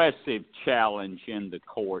aggressive challenge in the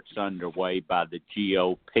courts underway by the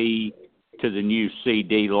GOP to the new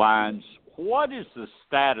CD lines. What is the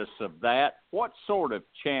status of that? What sort of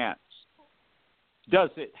chance does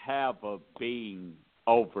it have of being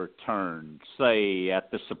overturned, say, at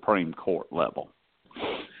the Supreme Court level?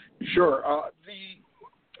 Sure.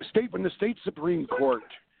 When the state Supreme Court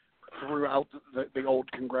threw out the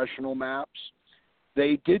old congressional maps,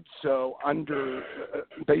 they did so under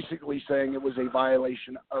basically saying it was a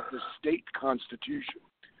violation of the state constitution,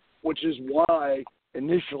 which is why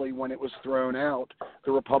initially when it was thrown out,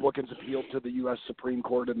 the Republicans appealed to the U.S. Supreme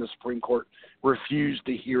Court, and the Supreme Court refused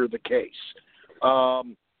to hear the case.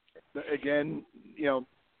 Again,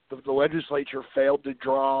 the legislature failed to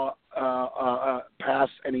pass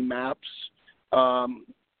any maps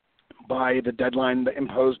by the deadline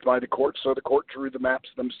imposed by the court, so the court drew the maps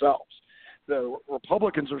themselves. The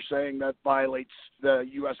Republicans are saying that violates the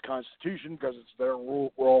U.S. Constitution because it's their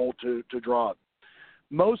role to draw it.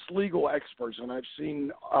 Most legal experts, and I've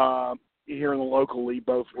seen here locally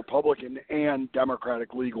both Republican and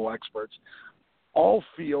Democratic legal experts, all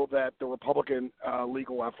feel that the Republican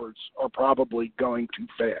legal efforts are probably going to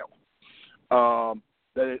fail,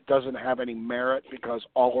 that it doesn't have any merit because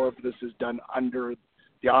all of this is done under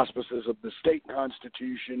the auspices of the state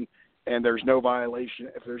constitution, and there's no violation.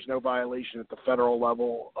 If there's no violation at the federal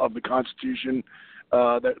level of the Constitution,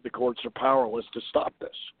 that the courts are powerless to stop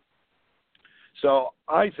this. So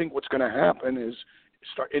I think what's going to happen is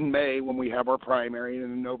start in May when we have our primary,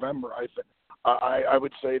 and in November, I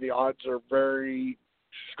would say the odds are very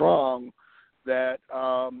strong that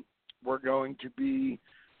we're going to be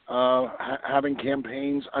having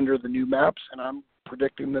campaigns under the new maps, and I'm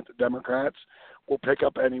predicting that the Democrats will pick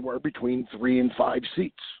up anywhere between 3 and 5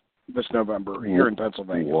 seats this November here in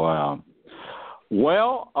Pennsylvania. Wow.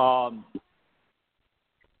 Well,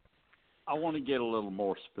 I want to get a little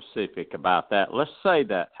more specific about that. Let's say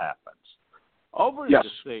that happens. Over in the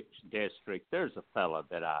 6th District, there's a fellow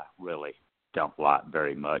that I really don't like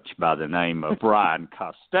very much by the name of Ryan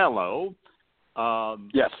Costello.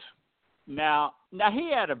 Yes. Now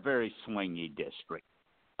he had a very swingy district.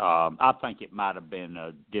 I think it might have been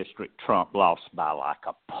a district Trump lost by like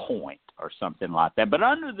a point or something like that. But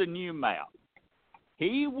under the new map,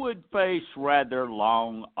 he would face rather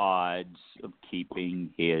long odds of keeping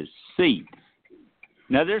his seat.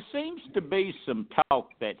 Now, there seems to be some talk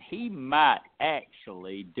that he might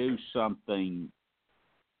actually do something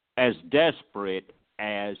as desperate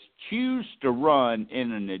as choose to run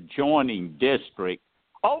in an adjoining district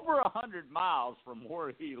over 100 miles from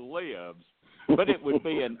where he lives, but it would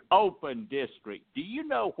be an open district. Do you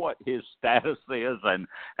know what his status is and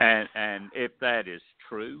if that is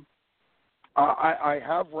true? I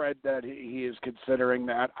have read that he is considering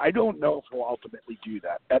that. I don't know if he'll ultimately do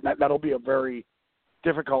that. That'll be a very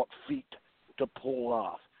difficult feat to pull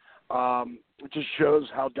off. It just shows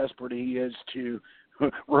how desperate he is to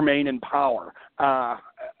remain in power.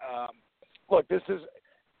 Look, this is,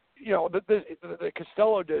 the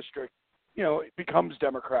Costello district, it becomes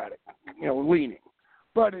Democratic, leaning.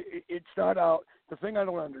 But it's not out. The thing I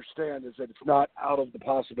don't understand is that it's not out of the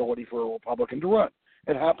possibility for a Republican to run.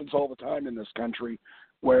 It happens all the time in this country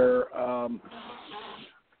where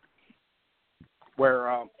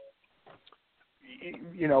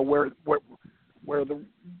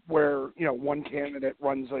one candidate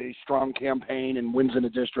runs a strong campaign and wins in a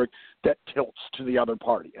district that tilts to the other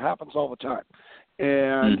party. It happens all the time.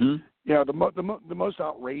 And the most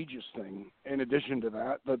outrageous thing, in addition to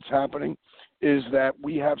that, that's happening, is that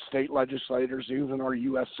we have state legislators, even our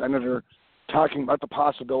U.S. senator, talking about the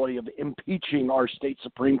possibility of impeaching our state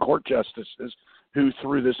Supreme Court justices who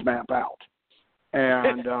threw this map out,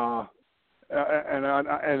 and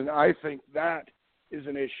I think that is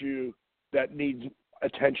an issue that needs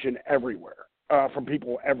attention everywhere from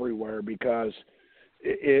people everywhere, because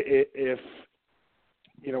if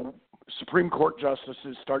Supreme Court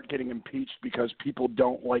justices start getting impeached because people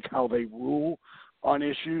don't like how they rule on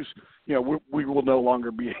issues, we will no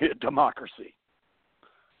longer be a democracy.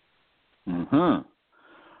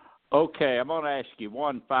 Okay, I'm going to ask you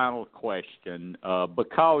one final question.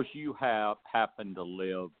 Because you happen to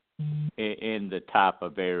live in the type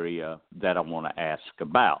of area that I want to ask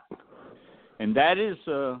about, and that is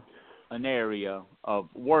an area of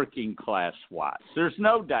working class whites. There's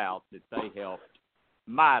no doubt that they helped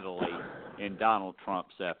mightily in Donald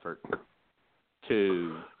Trump's effort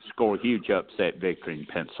to score a huge upset victory in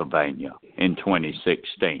Pennsylvania in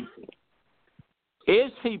 2016.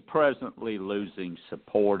 Is he presently losing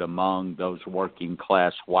support among those working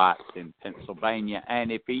class whites in Pennsylvania?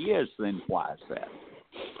 And if he is, then why is that?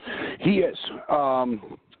 He is.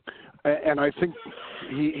 And I think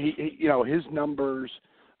he his numbers,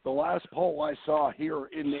 the last poll I saw here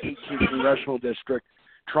in the 18th congressional district,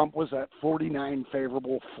 Trump was at 49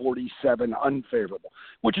 favorable, 47 unfavorable,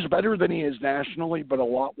 which is better than he is nationally, but a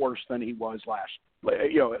lot worse than he was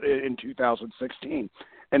in 2016.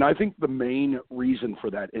 And I think the main reason for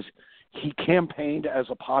that is he campaigned as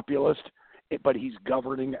a populist, but he's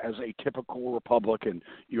governing as a typical Republican,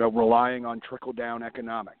 relying on trickle-down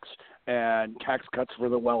economics and tax cuts for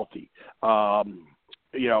the wealthy.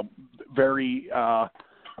 Very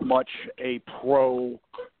much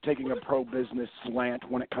taking a pro-business slant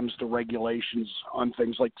when it comes to regulations on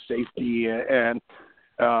things like safety and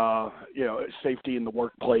safety in the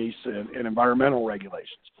workplace and environmental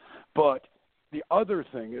regulations. But the other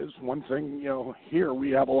thing is, one thing, here we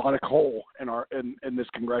have a lot of coal in this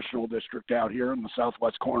congressional district out here in the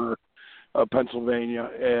southwest corner of Pennsylvania,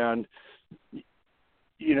 and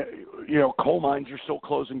coal mines are still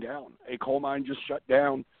closing down. A coal mine just shut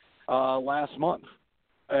down last month,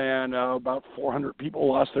 and about 400 people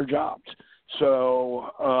lost their jobs.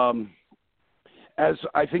 So, as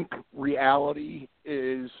I think reality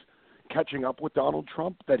is catching up with Donald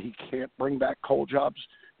Trump, that he can't bring back coal jobs,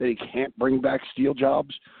 that he can't bring back steel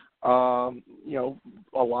jobs. A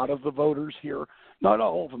lot of the voters here, not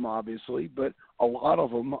all of them obviously, but a lot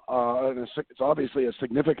of them, and it's obviously a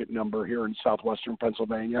significant number here in southwestern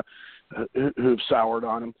Pennsylvania who've soured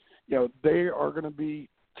on him, they are going to be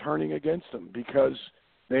turning against him because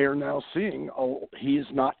they are now seeing he has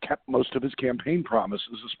not kept most of his campaign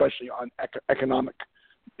promises, especially on economic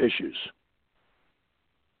issues.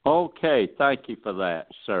 Okay, thank you for that,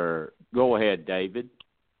 sir. Go ahead, David.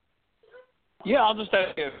 Yeah, I'll just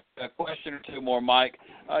ask you a question or two more, Mike.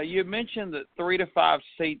 You mentioned that 3 to 5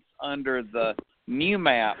 seats under the new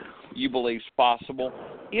map you believe is possible.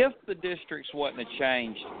 If the districts wasn't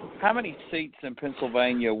changed, how many seats in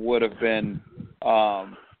Pennsylvania would have been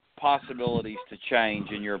possibilities to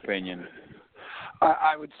change, in your opinion?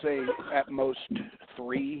 I would say at most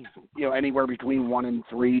 3, anywhere between 1 and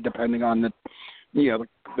 3, depending on we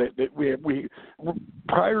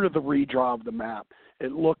prior to the redraw of the map,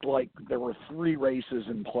 it looked like there were 3 races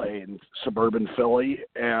in play in suburban Philly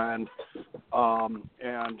and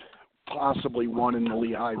possibly one in the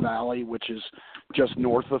Lehigh Valley, which is just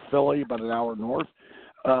north of Philly, about an hour north.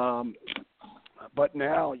 But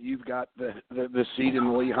now you've got the seat in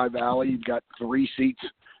the Lehigh Valley. You've got 3 seats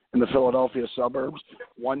in the Philadelphia suburbs,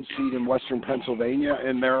 1 seat in western Pennsylvania,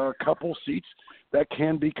 and there are a couple seats that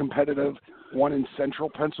can be competitive, one in central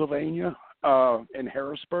Pennsylvania in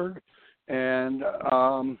Harrisburg, and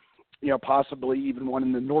possibly even one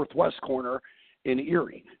in the northwest corner in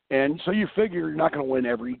Erie. And so you figure you're not going to win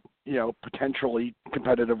every potentially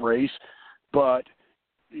competitive race, but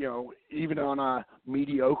even on a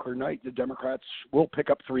mediocre night, the Democrats will pick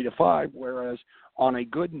up 3 to 5, whereas on a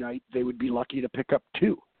good night they would be lucky to pick up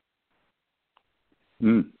 2.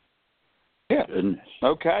 Yeah. Goodness.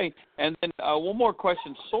 Okay. And then one more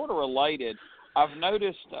question, sort of related. I've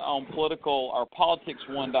noticed on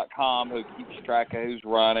politics1.com, who keeps track of who's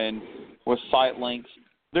running with site links,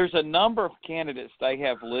 there's a number of candidates they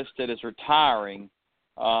have listed as retiring.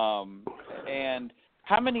 And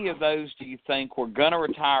how many of those do you think were going to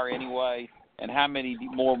retire anyway, and how many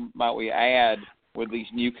more might we add with these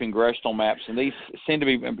new congressional maps? And these seem to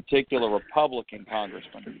be, in particular, Republican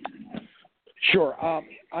congressmen. Sure.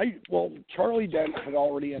 Charlie Dent had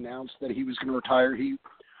already announced that he was going to retire. He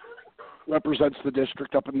represents the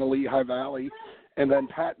district up in the Lehigh Valley. And then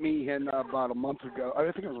Pat Meehan about a month ago,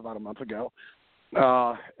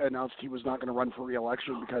 announced he was not going to run for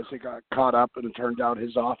re-election because he got caught up, and it turned out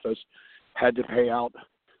his office had to pay out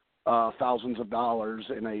thousands of dollars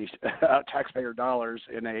in taxpayer dollars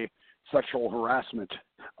in a sexual harassment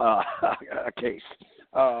case.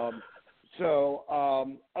 So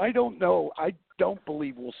I don't know. I don't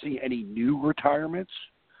believe we'll see any new retirements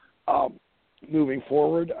moving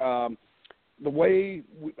forward. The way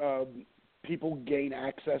people gain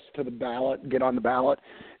access to the ballot, get on the ballot,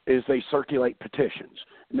 is they circulate petitions,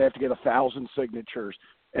 and they have to get 1,000 signatures.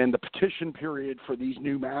 And the petition period for these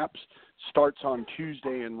new maps starts on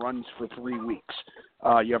Tuesday and runs for 3 weeks.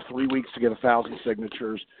 You have 3 weeks to get 1,000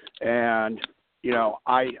 signatures, and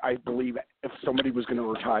I believe if somebody was going to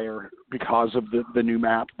retire because of the new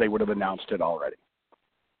map, they would have announced it already.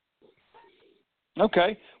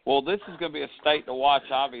 Okay. Well, this is going to be a state to watch,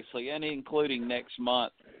 obviously, and including next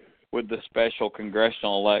month. with the special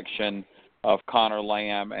congressional election of Connor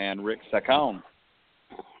Lamb and Rick Saccone.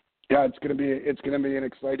 Yeah, it's going to be an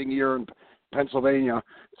exciting year in Pennsylvania.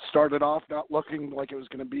 Started off not looking like it was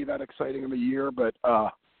going to be that exciting of a year, but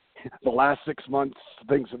the last 6 months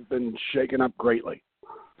things have been shaken up greatly.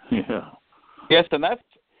 Yeah. Yes, and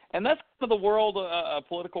that's for the world,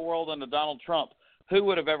 political world under Donald Trump. Who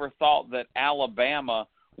would have ever thought that Alabama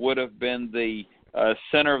would have been the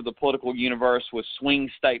center of the political universe with swing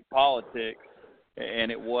state politics, and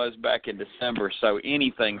it was back in December. So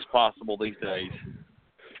anything's possible these days.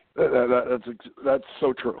 That's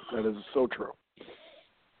so true. That is so true.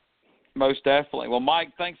 Most definitely. Well, Mike,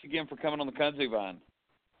 thanks again for coming on the Kudzu Vine.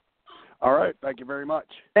 All right. Thank you very much.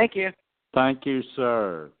 Thank you. Thank you,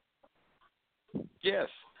 sir. Yes.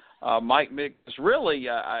 Mike Mick is really,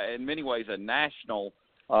 in many ways, a national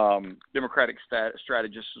Democratic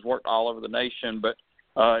strategist, has worked all over the nation, but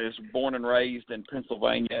is born and raised in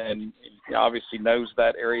Pennsylvania and obviously knows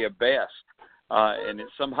that area best. And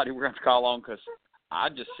it's somebody we're going to call on because I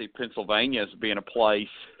just see Pennsylvania as being a place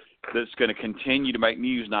that's going to continue to make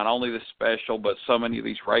news, not only this special, but so many of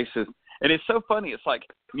these races. And it's so funny. It's like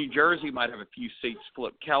New Jersey might have a few seats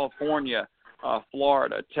flipped, California,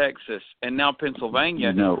 Florida, Texas, and now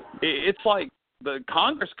Pennsylvania. No. It's like the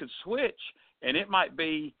Congress could switch, and it might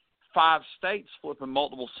be 5 states flipping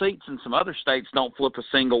multiple seats, and some other states don't flip a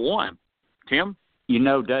single one. Tim? You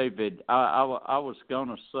know, David, I was going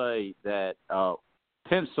to say that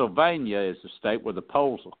Pennsylvania is a state where the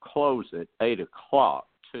polls will close at 8 o'clock,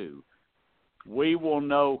 too. We will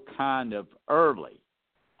know kind of early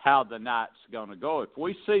how the night's going to go. If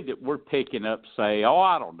we see that we're picking up, say,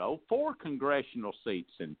 4 congressional seats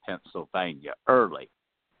in Pennsylvania early,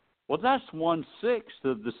 well, that's 1/6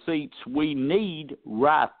 of the seats we need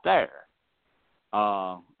right there.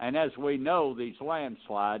 And as we know, these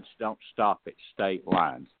landslides don't stop at state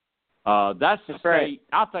lines. That's the state.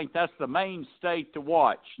 I think that's the main state to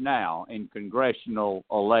watch now in congressional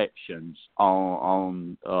elections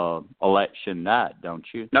on election night, don't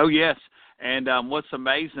you? No, yes. And what's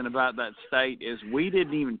amazing about that state is we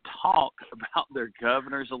didn't even talk about their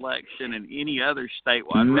governor's election and any other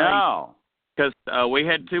statewide race. Because we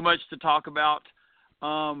had too much to talk about,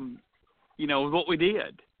 with what we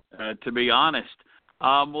did, to be honest.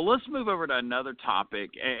 Well, let's move over to another topic.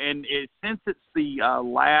 And since it's the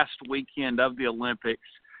last weekend of the Olympics,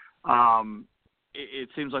 it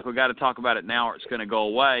seems like we've got to talk about it now or it's going to go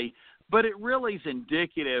away. But it really is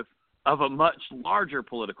indicative of a much larger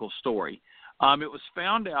political story. It was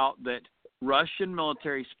found out that Russian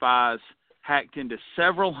military spies hacked into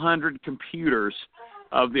several hundred computers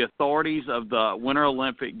of the authorities of the Winter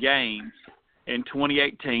Olympic Games in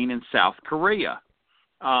 2018 in South Korea.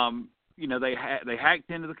 They hacked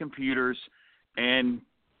into the computers, and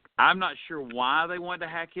I'm not sure why they wanted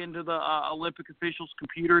to hack into the Olympic officials'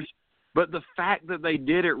 computers, but the fact that they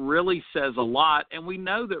did it really says a lot. And we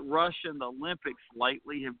know that Russia and the Olympics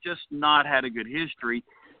lately have just not had a good history.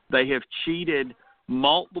 They have cheated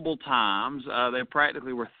multiple times. They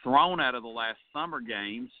practically were thrown out of the last Summer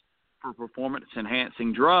Games for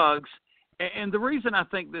performance-enhancing drugs. And the reason I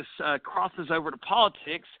think this crosses over to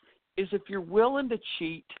politics is if you're willing to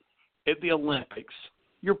cheat at the Olympics,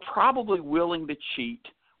 you're probably willing to cheat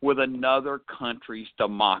with another country's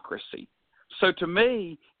democracy. So to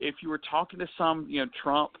me, if you were talking to some,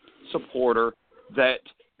 Trump supporter that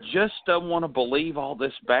just doesn't want to believe all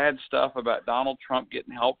this bad stuff about Donald Trump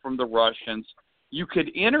getting help from the Russians, you could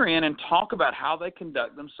enter in and talk about how they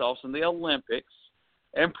conduct themselves in the Olympics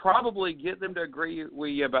and probably get them to agree with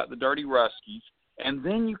you about the dirty Ruskies, and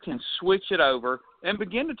then you can switch it over and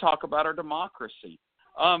begin to talk about our democracy.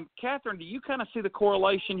 Catherine, do you kind of see the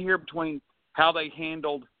correlation here between how they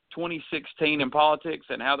handled 2016 in politics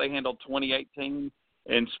and how they handled 2018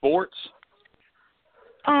 in sports?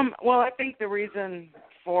 Well, I think the reason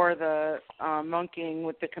for the monkeying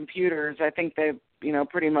with the computers, I think they,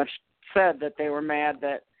 pretty much said that they were mad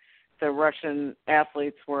that the Russian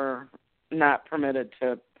athletes were not permitted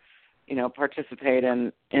to, participate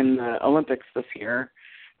in the Olympics this year.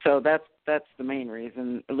 So that's the main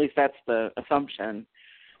reason. At least that's the assumption.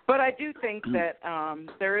 But I do think that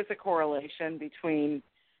there is a correlation between,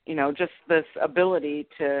 just this ability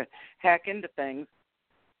to hack into things.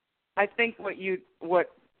 I think what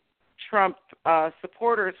Trump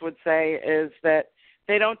supporters would say is that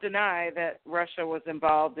they don't deny that Russia was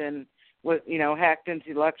involved in, hacked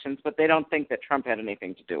into elections, but they don't think that Trump had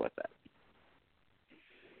anything to do with it.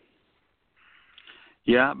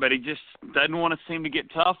 Yeah, but he just doesn't want to seem to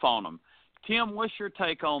get tough on them. Tim, what's your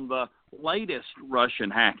take on the latest Russian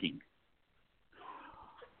hacking?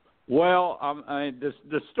 Well,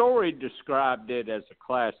 the story described it as a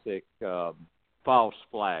classic false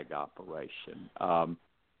flag operation.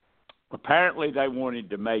 Apparently, they wanted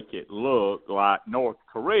to make it look like North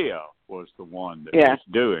Korea was the one that was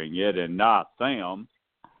doing it and not them.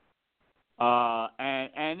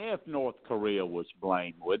 And if North Korea was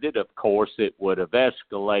blamed with it, of course, it would have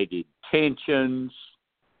escalated tensions,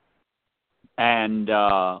 and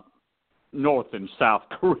North and South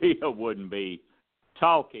Korea wouldn't be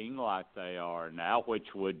talking like they are now, which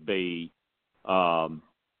would be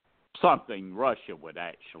something Russia would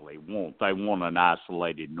actually want. They want an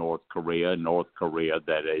isolated North Korea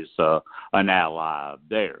that is an ally of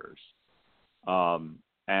theirs. And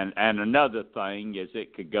another thing is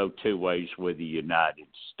it could go two ways with the United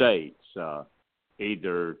States.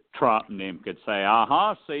 Either Trump and them could say,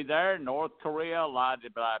 see there, North Korea, blah, blah,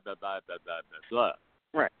 blah, blah, blah, blah, blah.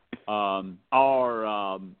 Right.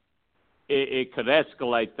 Or it could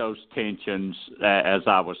escalate those tensions, as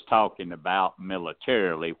I was talking about,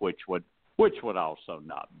 militarily, which would also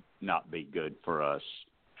not be good for us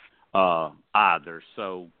either.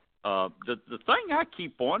 So the thing I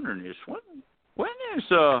keep wondering is when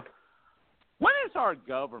is our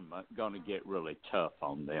government going to get really tough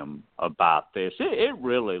on them about this? It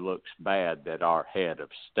really looks bad that our head of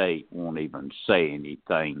state won't even say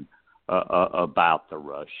anything about the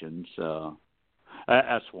Russians.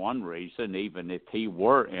 That's one reason, even if he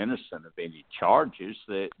were innocent of any charges,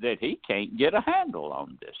 that he can't get a handle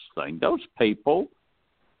on this thing. Those people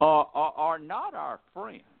are not our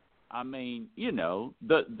friend. I mean,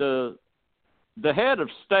 the head of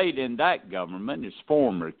state in that government is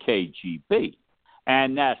former KGB,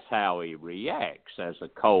 and that's how he reacts as a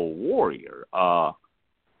Cold Warrior.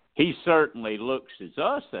 He certainly looks at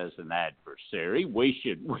us as an adversary. We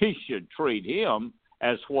should treat him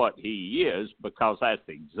as what he is, because that's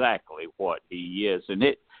exactly what he is. And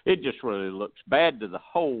it just really looks bad to the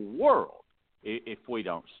whole world if we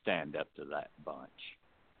don't stand up to that bunch.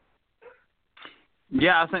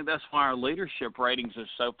 Yeah, I think that's why our leadership ratings are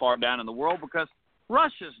so far down in the world, because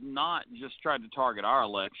Russia's not just tried to target our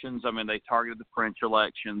elections. I mean, they targeted the French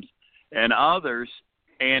elections and others,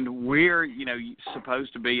 and we're,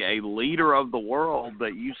 supposed to be a leader of the world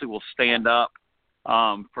that usually will stand up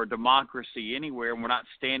for democracy anywhere, and we're not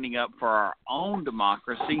standing up for our own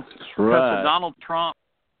democracy. That's right. Because of Donald Trump,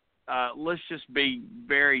 let's just be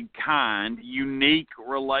very kind, unique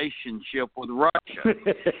relationship with Russia.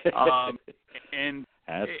 And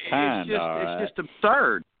it's just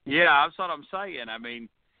absurd. Yeah, that's what I'm saying. I mean,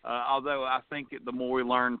 although I think the more we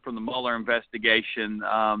learn from the Mueller investigation,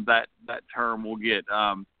 that term will get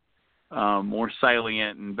more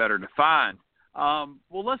salient and better defined.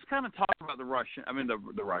 Well, let's kind of talk about the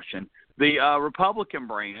Republican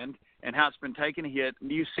brand and how it's been taking a hit.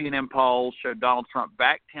 New CNN polls show Donald Trump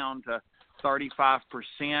back down to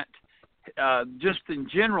 35%. Just in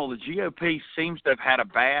general, the GOP seems to have had a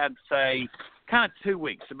bad, kind of 2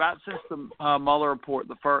 weeks, about since the Mueller report,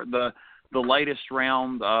 the latest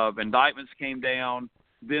round of indictments came down,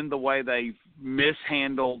 then the way they've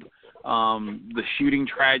mishandled the shooting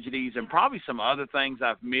tragedies, and probably some other things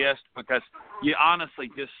I've missed because you honestly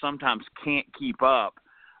just sometimes can't keep up.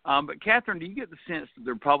 But Catherine, do you get the sense that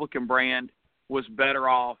the Republican brand was better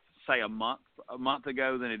off, say, a month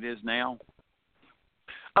ago than it is now?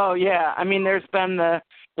 Oh yeah, I mean, there's the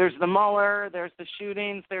Mueller, there's the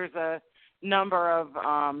shootings, there's a number of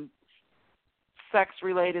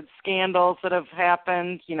sex-related scandals that have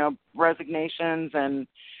happened, resignations and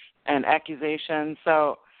accusations.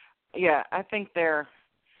 So yeah, I think they're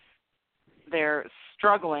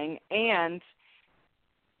struggling, and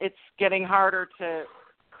it's getting harder to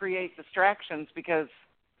create distractions because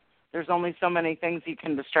there's only so many things you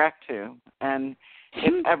can distract to, and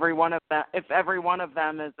if every one of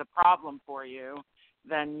them is a problem for you,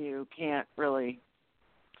 then you can't really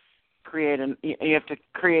you have to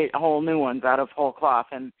create whole new ones out of whole cloth,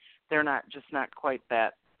 and they're not quite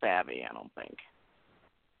that savvy, I don't think.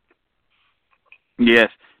 Yes.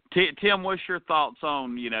 Tim, what's your thoughts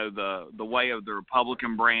on, the way of the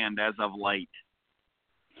Republican brand as of late?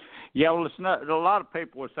 Yeah, well, it's not. A lot of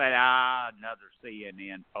people would say, another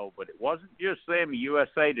CNN poll, but it wasn't just them.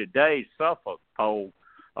 USA Today's Suffolk poll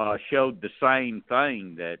showed the same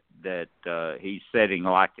thing, that he's sitting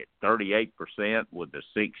like at 38% with a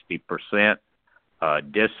 60%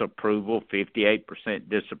 disapproval, 58%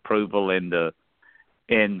 disapproval in the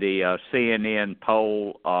CNN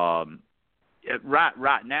poll.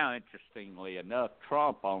 Right now, interestingly enough,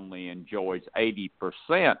 Trump only enjoys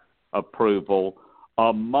 80% approval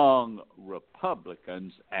among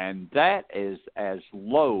Republicans, and that is as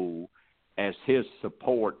low as his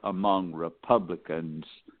support among Republicans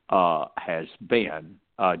has been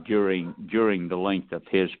during the length of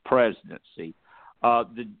his presidency.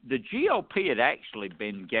 The GOP had actually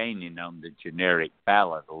been gaining on the generic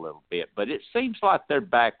ballot a little bit, but it seems like they're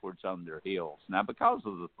backwards on their heels now because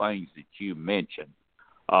of the things that you mentioned.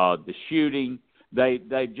 The shooting,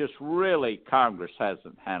 they just really, Congress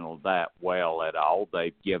hasn't handled that well at all.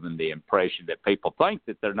 They've given the impression that people think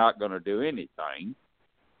that they're not going to do anything.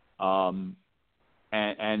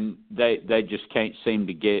 And they just can't seem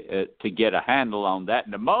to get a handle on that.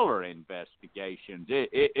 And the Mueller investigations,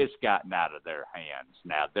 it's gotten out of their hands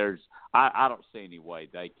now. I don't see any way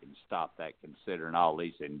they can stop that, considering all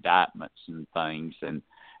these indictments and things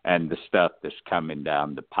and the stuff that's coming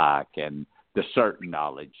down the pike and the certain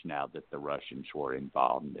knowledge now that the Russians were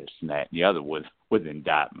involved in this and that and the other with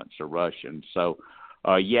indictments of Russians. So,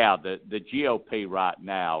 the GOP right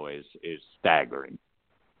now is staggering.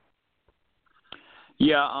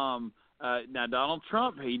 Yeah, now Donald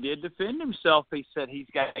Trump, he did defend himself. He said he's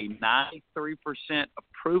got a 93%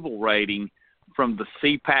 approval rating from the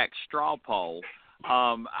CPAC straw poll.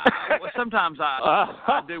 Sometimes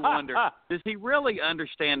I do wonder, does he really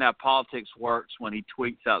understand how politics works when he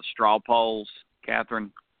tweets out straw polls,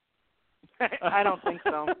 Catherine? I don't think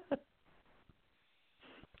so.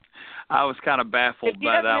 I was kind of baffled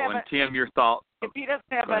by that one. Tim, your thoughts? If he doesn't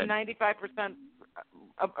have a 95%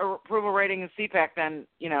 approval rating in CPAC, then,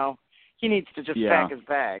 he needs to just pack his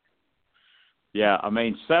bag. Yeah, I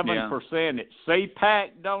mean, 7% at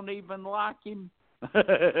CPAC don't even like him.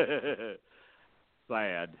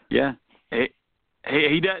 Sad. Yeah,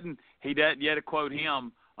 he doesn't. You had to quote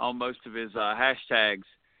him on most of his hashtags,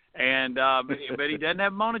 and but he doesn't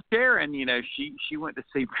have him on a chair. And she went to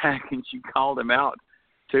CPAC and she called him out,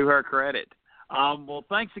 to her credit. Well,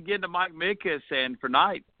 thanks again to Mike Mickus, and for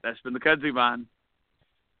night, that's been the Kudzu Vine.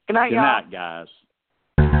 Good night, y'all. Good night, guys.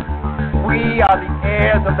 We are the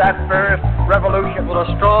heirs of that first revolution. Will a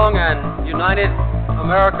strong and united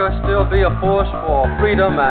America still be a force for freedom